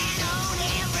 Can't own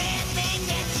everything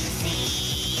that you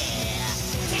see. Yeah.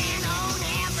 Can't own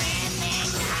everything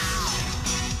now.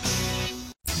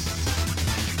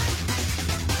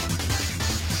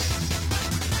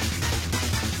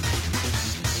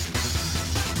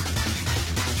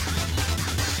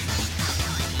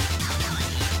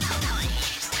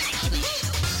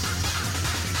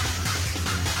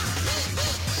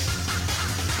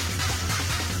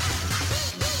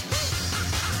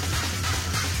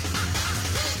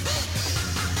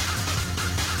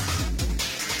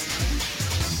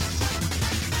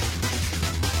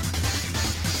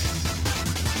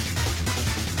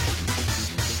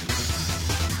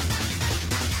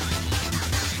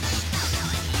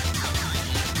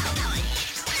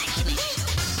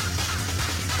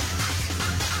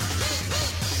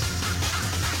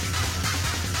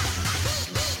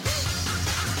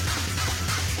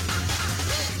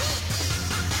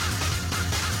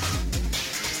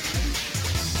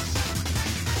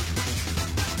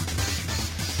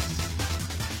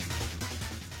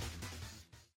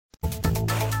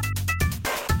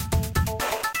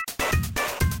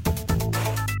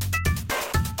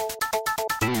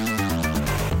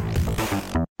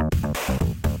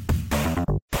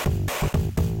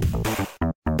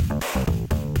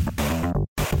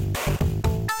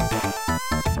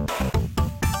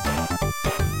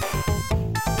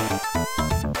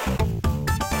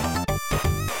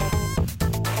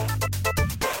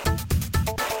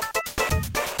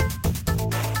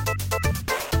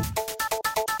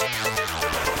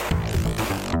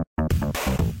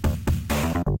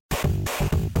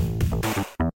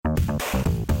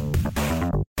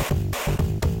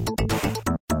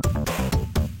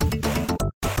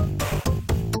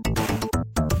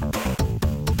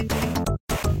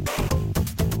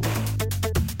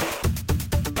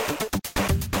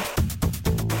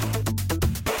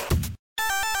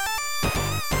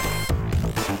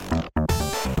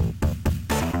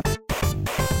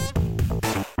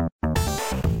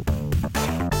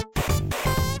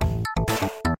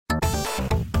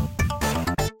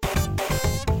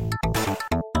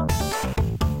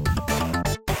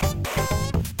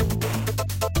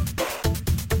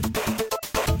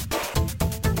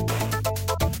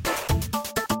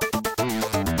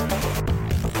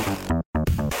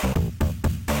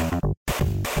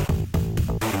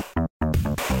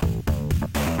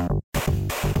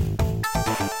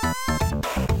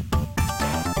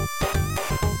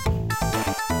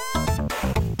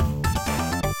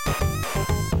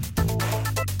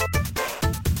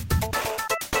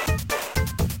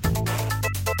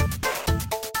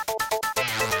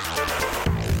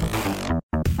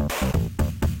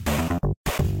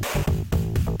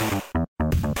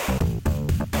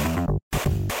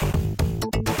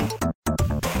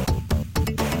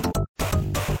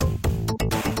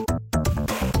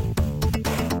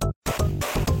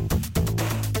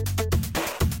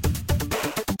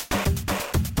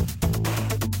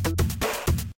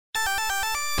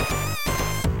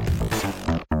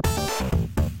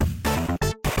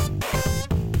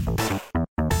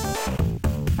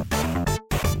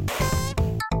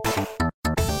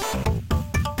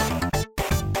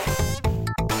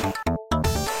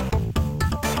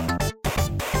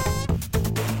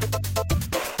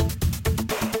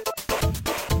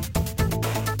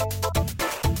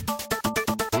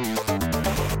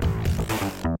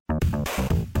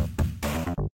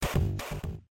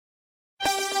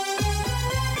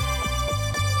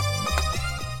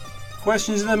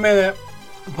 Questions in a minute,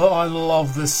 but I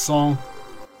love this song.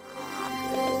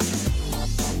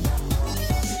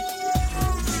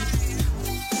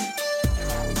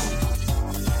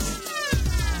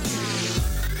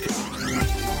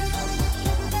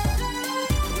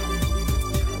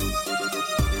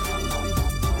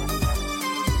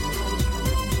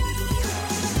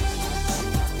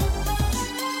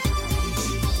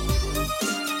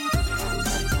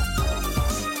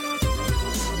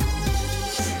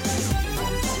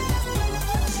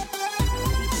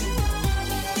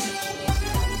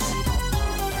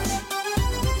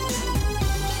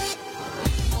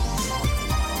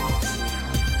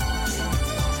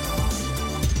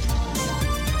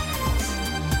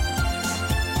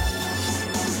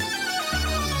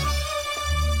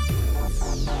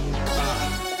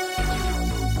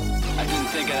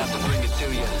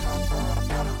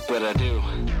 But I do.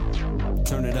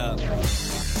 Turn it up.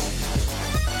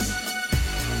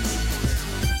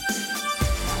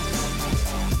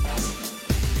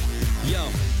 Yo,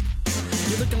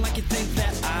 you're looking like you think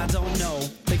that I don't know.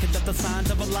 Thinking that the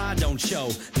signs of a lie don't show.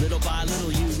 Little by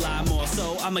little you lie more.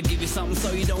 So I'ma give you something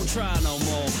so you don't try no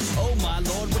more. Oh my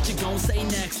lord, what you gonna say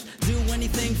next? Do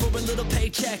anything for a little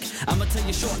paycheck. I'ma tell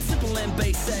you short, simple and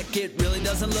basic. It really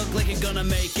doesn't look like you're gonna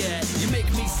make it. You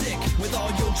make me sick with all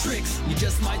your tricks. You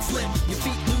just might slip, your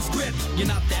feet lose grip. You're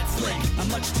not that slick, I'm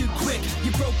much too quick.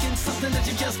 You broke in something that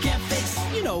you just can't fix.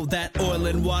 You know that oil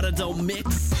and water don't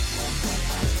mix.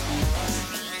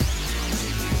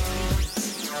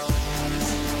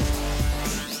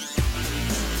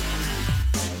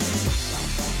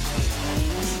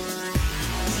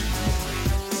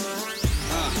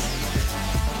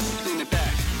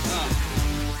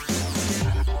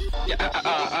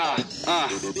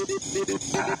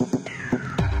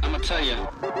 I'ma tell you,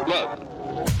 look.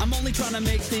 I'm only trying to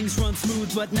make things run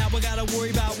smooth, but now I gotta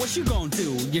worry about what you gon'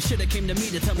 do. You shoulda came to me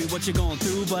to tell me what you're going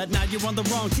through, but now you're on the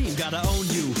wrong team, gotta own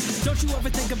you. Don't you ever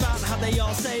think about how they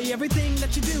all say everything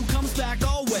that you do comes back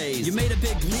always? You made a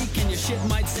big leak and your shit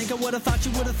might sink. I would've thought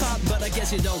you would've thought, but I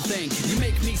guess you don't think. You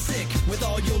make me sick with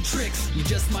all your tricks. You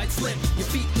just might slip, your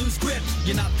feet lose grip.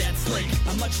 You're not that slick,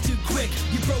 I'm much too quick.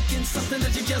 You broke in something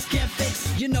that you just can't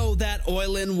fix. You know that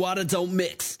oil and water don't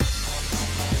mix.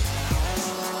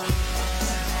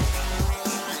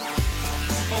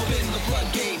 Open the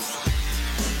floodgates,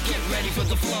 get ready for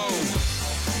the flow.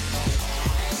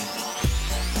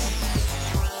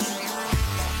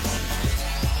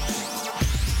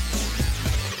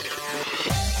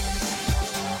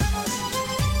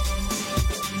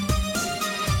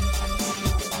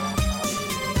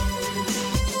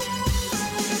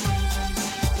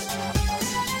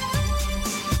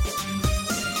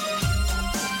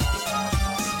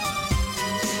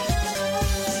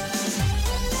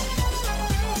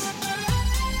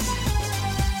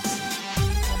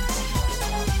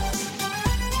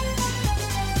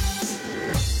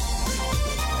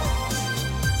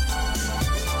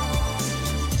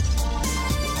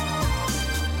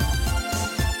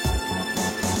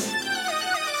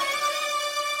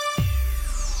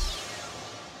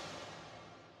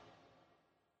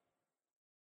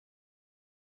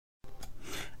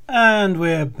 And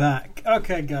we're back.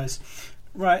 Okay, guys.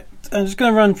 Right, I'm just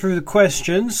going to run through the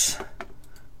questions.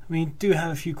 We do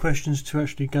have a few questions to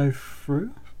actually go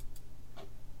through.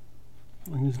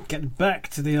 I'm going to get back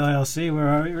to the IRC.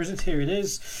 Where is it? Here it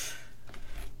is.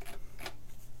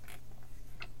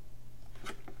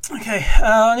 Okay,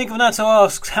 Nick Vanato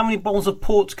asks, how many bottles of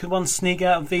port could one sneak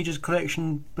out of Vijay's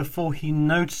collection before he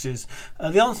notices?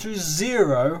 The answer is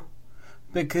 0.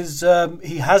 Because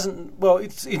he hasn't. Well,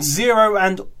 it's 0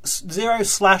 and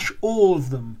 0/ all of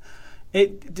them.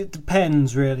 It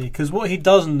depends really, because what he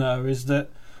doesn't know is that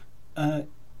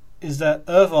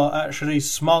Irvar actually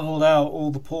smuggled out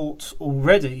all the port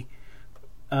already,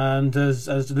 and has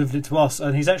delivered it to us,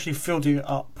 and he's actually filled it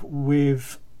up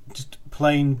with just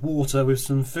plain water with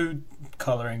some food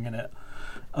colouring in it.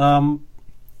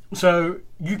 So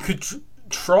you could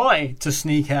try to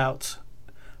sneak out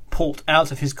port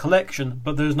out of his collection,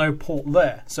 but there's no port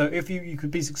there. So if you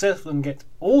could be successful and get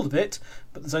all of it,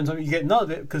 but at the same time you get none of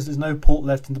it because there's no port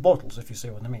left in the bottles, if you see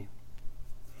what I mean.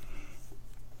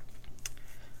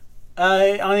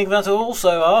 I think that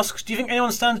also asks, do you think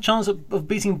anyone stands a chance of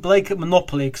beating Blake at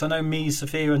Monopoly? Because I know me,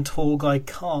 Sophia and Tall Guy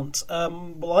can't.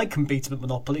 Well, I can beat him at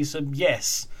Monopoly, so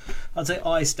yes, I'd say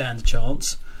I stand a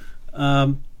chance.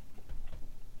 In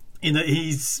that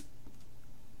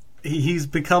he's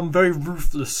become very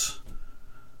ruthless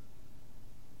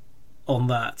on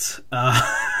that.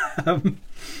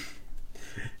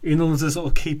 In order to sort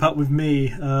of keep up with me,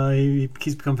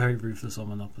 he's become very ruthless on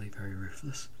Monopoly, very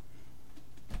ruthless.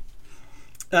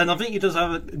 And I think he does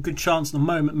have a good chance at the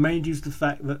moment, mainly due to the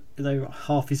fact that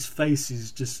half his face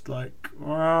is just like.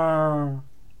 Rawr.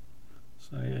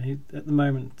 So yeah, at the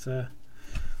moment, yeah,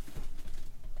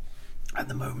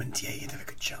 he'd have a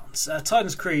good chance.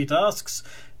 Titan's Creed asks,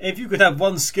 if you could have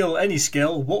one skill, any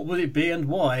skill, what would it be and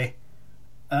why?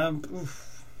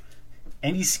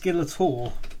 Any skill at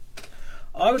all.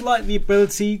 I would like the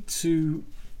ability to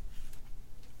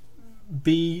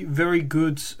be very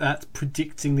good at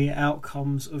predicting the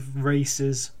outcomes of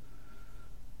races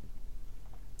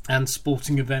and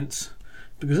sporting events,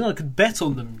 because then I could bet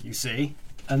on them, you see,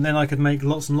 and then I could make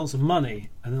lots and lots of money,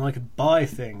 and then I could buy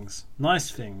things, nice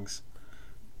things.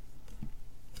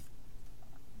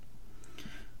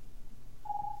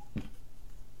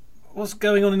 What's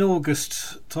going on in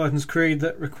August, Titan's Creed,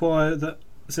 that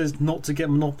says not to get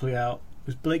Monopoly out?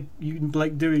 Was Blake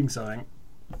doing something?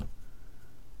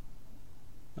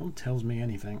 No one tells me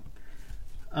anything.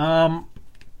 Yeah,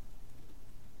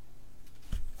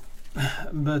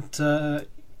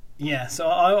 so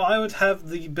I would have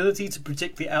the ability to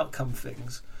predict the outcome of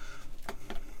things.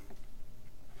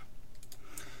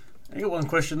 I got one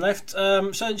question left.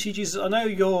 Jesus, I know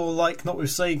you're not with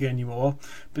Sega anymore,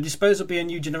 but do you suppose there'll be a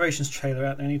new Generations trailer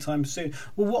out anytime soon?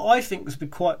 Well, what I think would be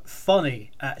quite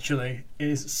funny, actually,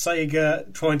 is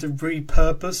Sega trying to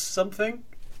repurpose something.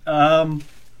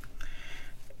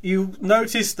 You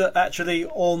notice that actually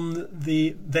on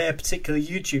their particular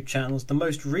YouTube channels, the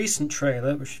most recent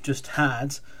trailer, which you just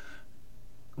had,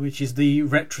 which is the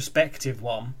retrospective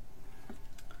one,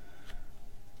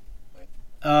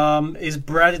 is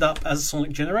branded up as a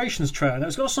Sonic Generations trailer. Now,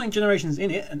 it's got Sonic Generations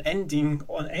in it, and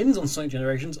ends on Sonic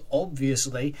Generations,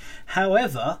 obviously.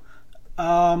 However,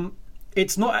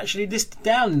 it's not actually listed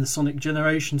down in the Sonic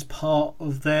Generations part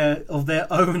of their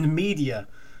own media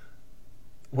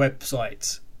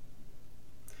website.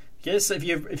 Yes, if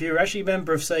you're actually a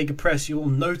member of Sega Press, you'll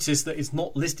notice that it's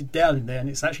not listed down in there, and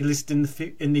it's actually listed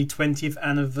in the 20th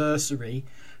anniversary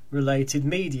related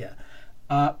media.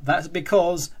 That's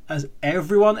because, as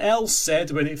everyone else said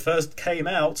when it first came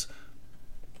out,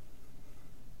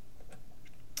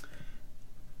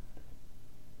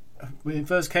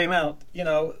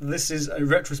 this is a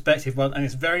retrospective one, and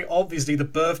it's very obviously the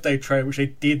birthday trailer, which they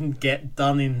didn't get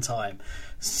done in time.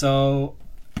 So,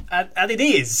 and it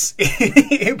is.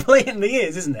 It blatantly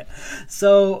is, isn't it?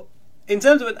 So, in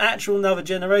terms of an actual another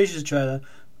Generations trailer,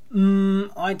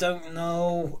 I don't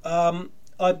know.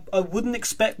 I wouldn't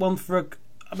expect one for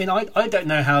I don't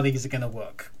know how these are going to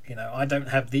work. I don't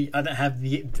have the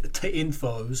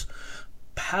infos.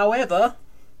 However,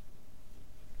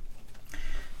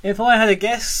 if I had a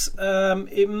guess,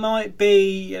 it might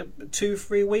be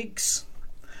 2-3 weeks,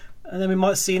 and then we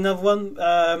might see another one.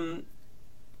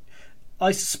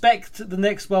 I suspect the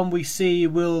next one we see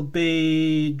will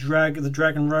be the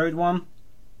Dragon Road one,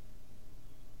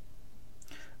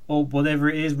 or whatever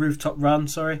it is, Rooftop Run.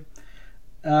 Sorry.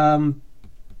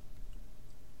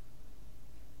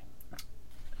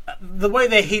 The way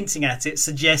they're hinting at it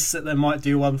suggests that they might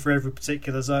do one for every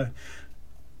particular zone.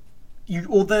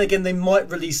 Or then again, they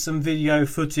might release some video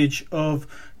footage of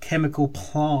Chemical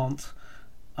Plant,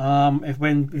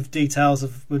 with details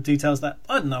that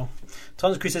I don't know.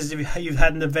 Thomas Cruz says if you've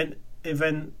had an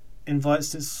event invite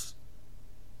since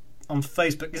on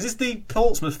Facebook. Is this the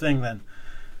Portsmouth thing then?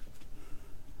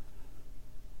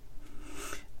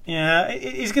 Yeah,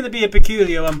 it's going to be a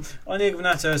peculiar one. I know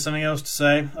Granato has something else to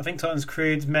say. I think Titan's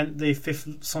Creed meant the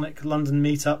 5th Sonic London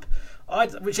meetup.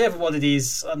 Whichever one it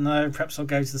is, I don't know. Perhaps I'll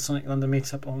go to the Sonic London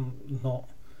meetup or not.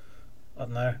 I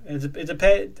don't know.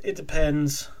 It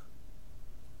depends.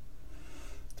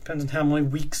 Depends on how many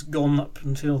weeks gone up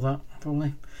until that,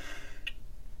 probably.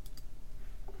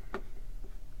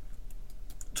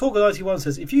 Talk of 91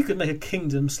 says, if you could make a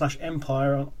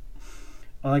kingdom/empire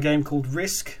on a game called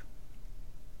Risk,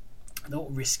 I know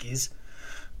what Risk is.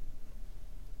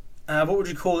 What would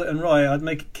you call it? And right, I'd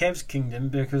make it Kev's Kingdom,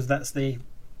 because that's for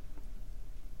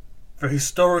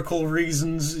historical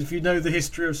reasons. If you know the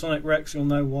history of Sonic Rex, you'll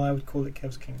know why I would call it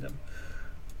Kev's Kingdom.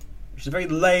 Which is a very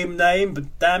lame name, but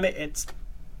damn it, it's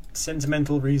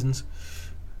sentimental reasons.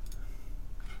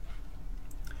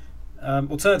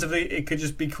 Alternatively, it could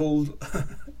just be called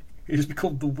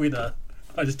The Winner.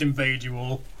 I just invade you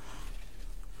all.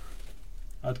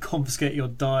 I'd confiscate your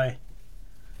die,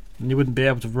 and you wouldn't be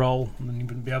able to roll, and then you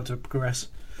wouldn't be able to progress.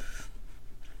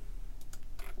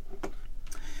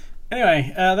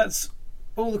 Anyway, that's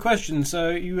all the questions.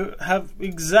 So you have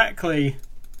exactly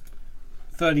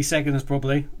 30 seconds,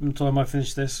 probably, by the time I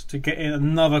finish this, to get in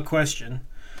another question.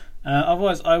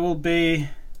 Otherwise, I will be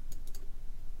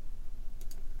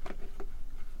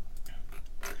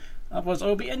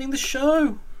ending the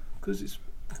show. because it's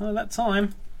kind of that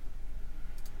time.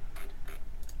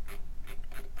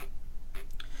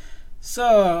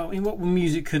 So, I mean, what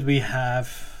music could we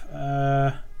have?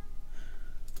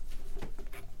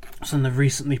 It's on the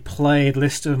recently played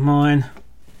list of mine.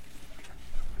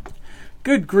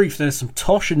 Good grief, there's some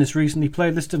Tosh in this recently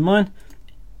played list of mine.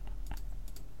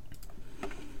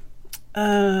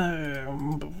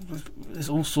 There's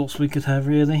all sorts we could have,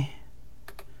 really.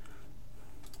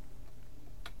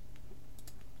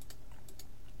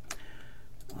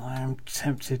 I'm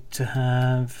tempted to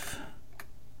have...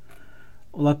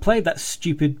 Well, I played that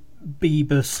stupid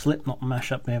Bieber Slipknot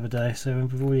mashup the other day, so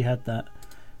we've already had that.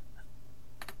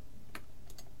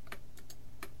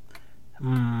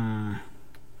 We're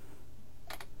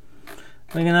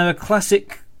gonna have a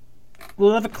classic.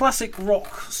 We'll have a classic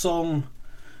rock song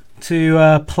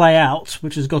to play out,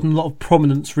 which has gotten a lot of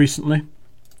prominence recently,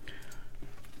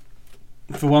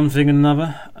 for one thing and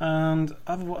another. And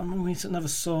we need another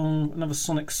song, another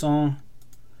Sonic song.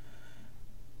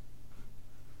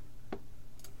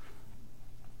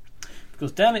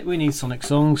 Because damn it, we need Sonic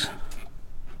songs.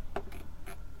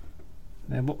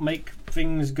 They're what make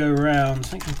things go round.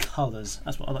 Something from Colours.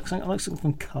 That's what I like. I like something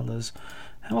from Colours.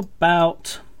 How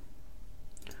about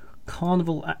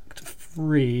Carnival Act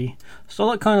 3? So I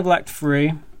like Carnival Act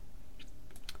 3.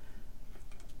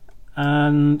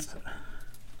 And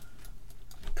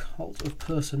Cult of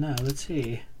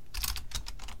Personality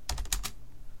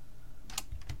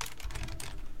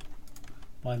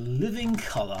by Living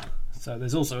Colour. So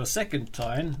there's also a second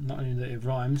tie-in, not only that it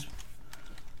rhymes.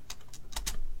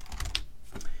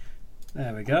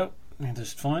 There we go. Let me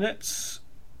just find it.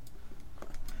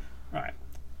 Right.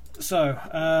 So,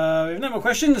 we have no more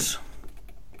questions.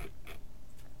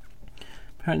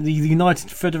 Apparently the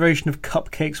United Federation of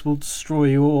Cupcakes will destroy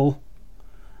you all,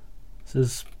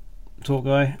 says Talk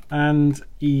Guy. And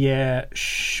yeah,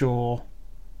 sure.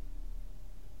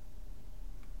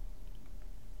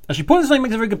 Actually, Point Something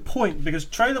makes a very good point, because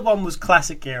Trailer 1 was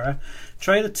Classic era,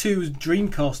 Trailer 2 was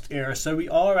Dreamcast era, so we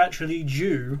are actually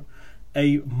due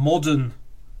a modern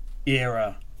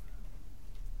era,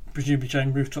 presumably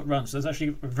showing Rooftop Run. So that's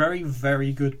actually a very,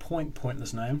 very good point,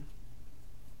 Pointless Name.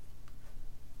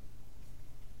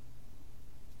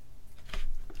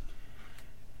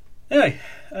 Anyway,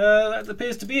 that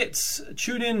appears to be it.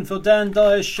 Tune in for Dan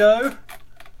Dyer's show,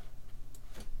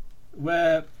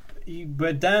 where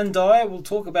Dan Dyer will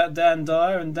talk about Dan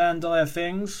Dyer and Dan Dyer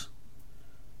things,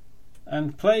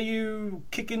 and play you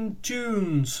kicking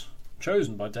tunes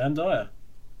chosen by Dan Dyer.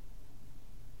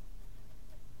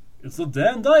 It's the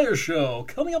Dan Dyer Show,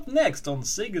 coming up next on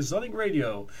Sega Sonic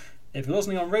Radio. If you're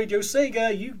listening on Radio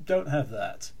Sega, you don't have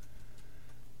that.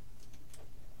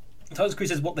 Titus Cree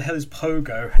says, what the hell is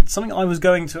Pogo? It's something I was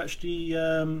going to actually...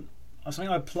 something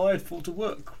I applied for to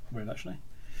work with, actually.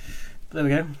 But there we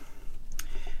go.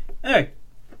 Anyway,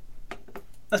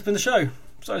 that's been the show.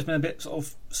 Sorry it's been a bit sort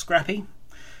of scrappy.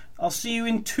 I'll see you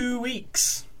in 2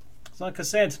 weeks. Like I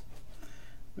said,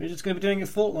 we're just going to be doing a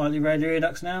fortnightly Radio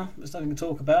Redux now. There's nothing to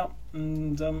talk about.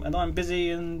 And I'm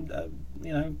busy and,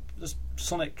 just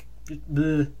Sonic, just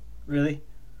bleh, really.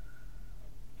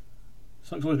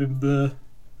 Sonic's always been bleh.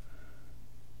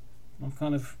 I've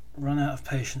kind of run out of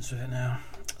patience with it now.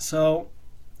 So,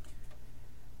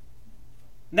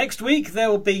 next week there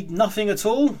will be nothing at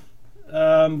all.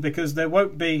 Because there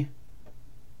won't be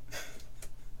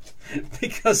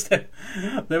because there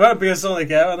won't be a Sonic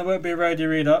Hour and there won't be a Radio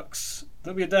Redux.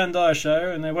 There'll be a Dan Dyer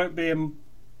Show and there won't be a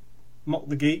Mock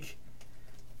the Geek.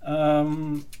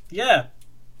 Yeah,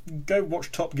 go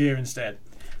watch Top Gear instead.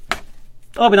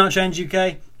 I've been Unchange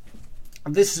UK.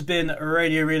 This has been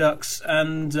Radio Redux,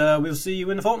 and we'll see you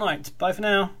in a fortnight. Bye for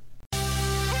now.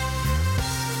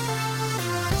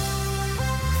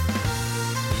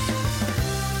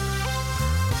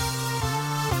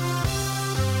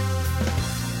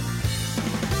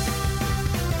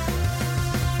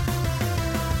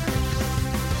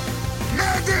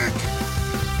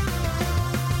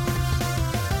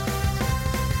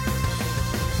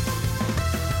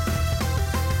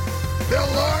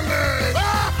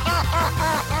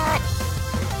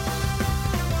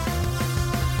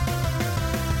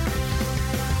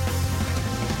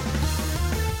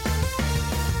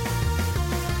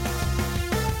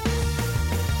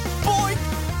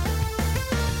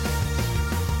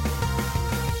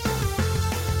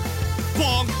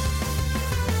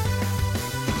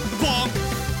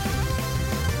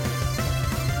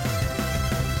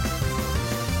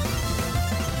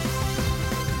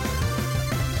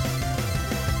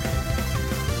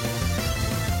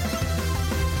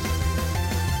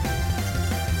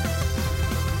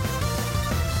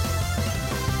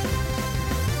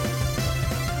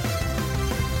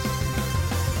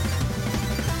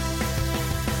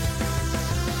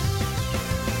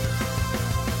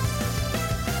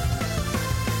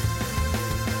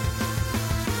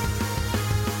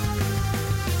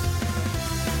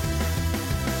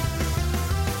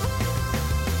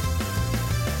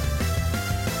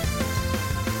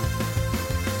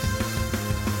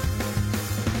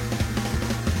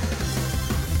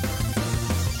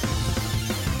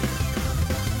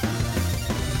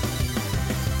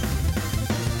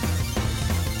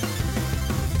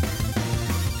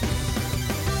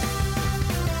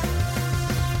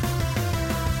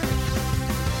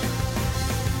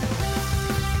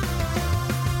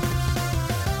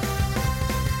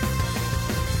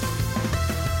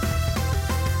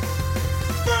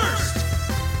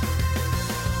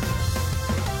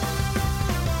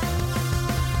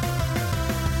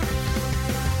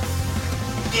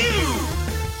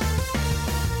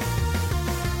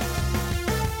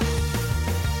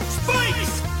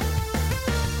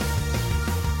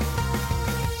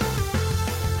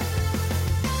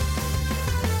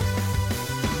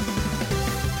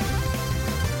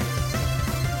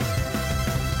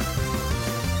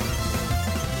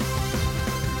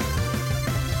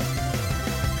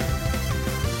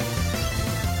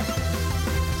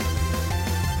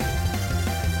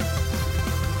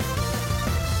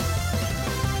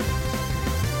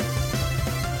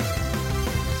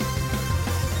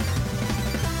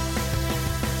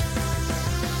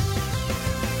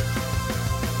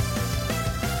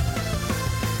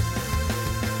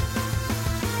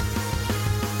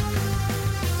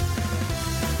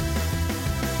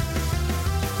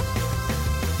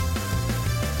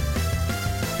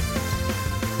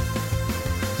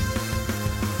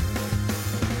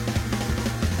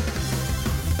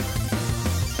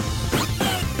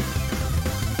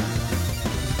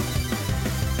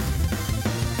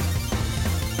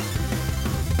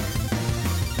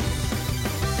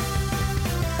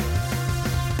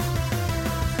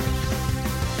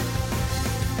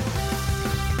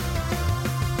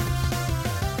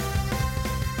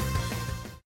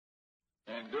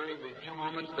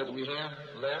 that we have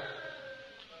left,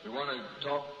 we want to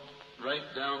talk right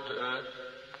down to earth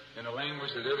in a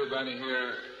language that everybody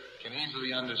here can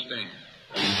easily understand.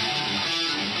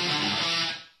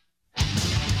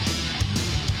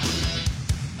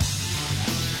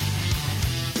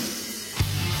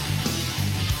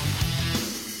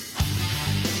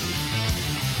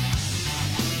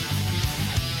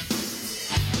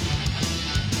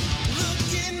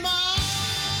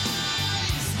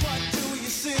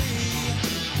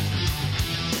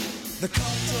 The cult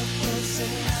of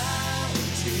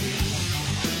personality.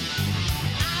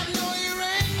 I know your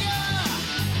anger,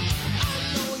 I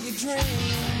know your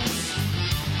dreams.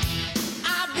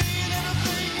 I've been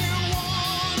everything you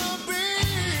wanna be.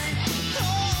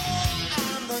 Oh,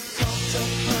 I'm the cult of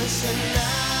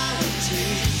personality.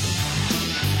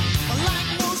 Like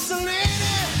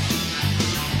Mussolini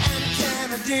and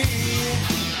Kennedy.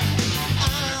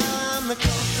 I'm the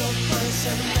cult of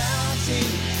personality.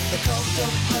 The cult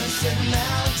of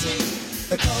personality,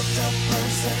 the cult of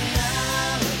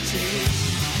personality.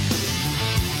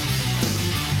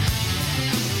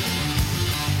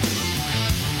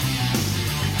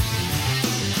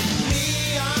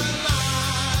 Neon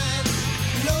lights,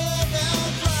 Nobel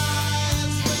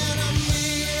Prize. When a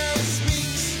mirror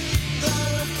speaks, the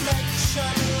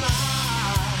reflection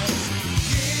lies.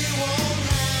 You won't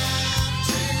have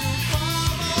to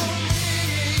follow me.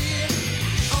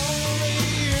 Only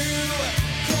you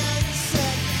can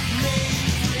set me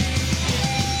free.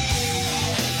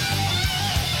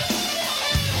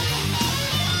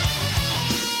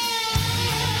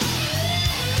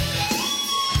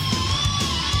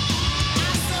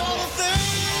 I saw the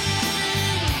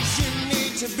things you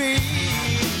need to be.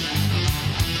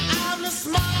 I'm the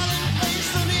smiling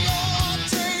face on your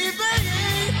TV.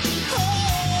 Oh,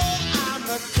 I'm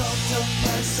the cult of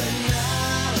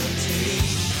personality.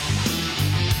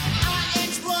 I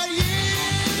exploit you,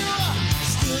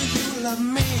 still you love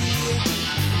me.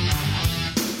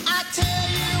 I tell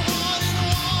you 1 and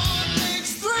 1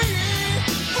 makes 3.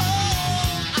 Oh,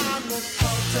 I'm the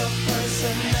cult of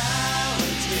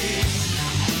personality.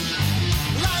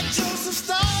 Like Joseph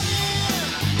Stalin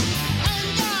and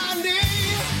Gandhi.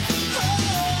 Oh,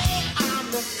 I'm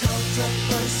the cult of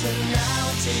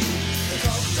personality. The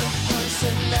cult of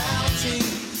personality.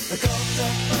 The cult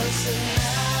of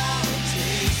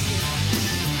personality.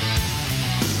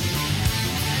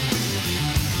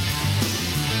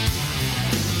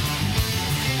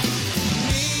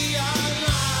 Neon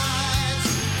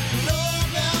lights,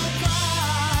 Nobel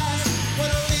Prize. When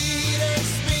a leader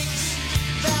speaks,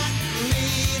 that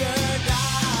leader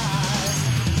dies.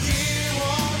 You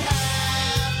won't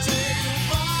have to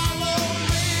follow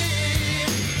me.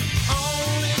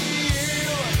 Only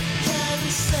you can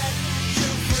set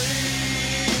you free.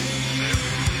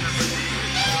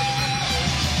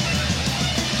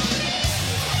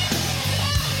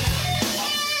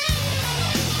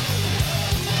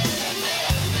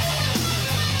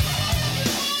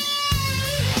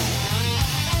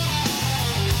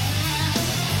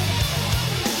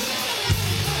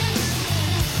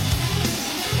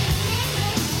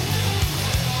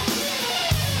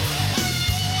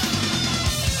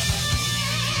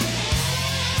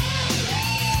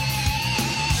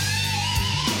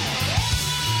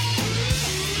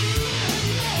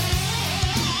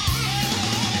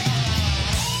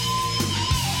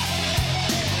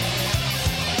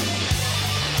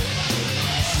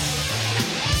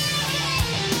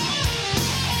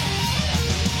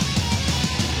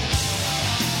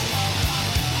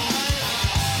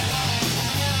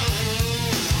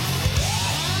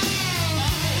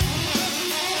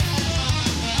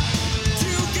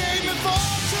 You gave me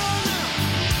fortune,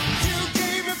 you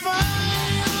gave me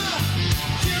fire,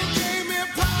 you gave me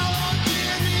power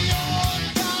in your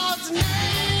God's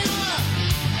name.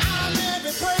 I'm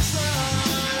every person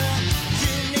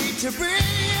you need to be.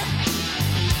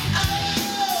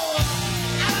 Oh,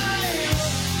 I'm the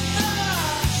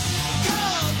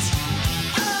cult of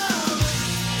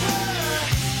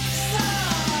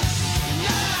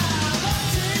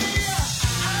personality.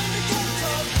 I'm the cult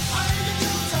of, I'm the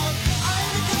cult of, I'm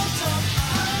the cult of,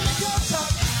 I'm the cult of,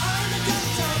 I'm the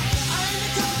cult of, I'm the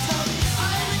cult of,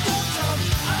 I'm the cult of,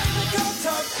 I'm the cult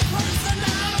of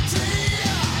personality.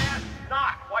 Ask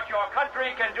not what your country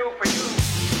can do for you.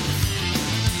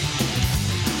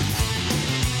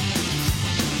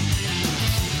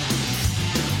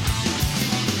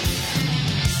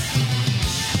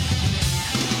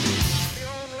 The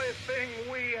only thing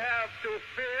we have to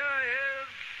fear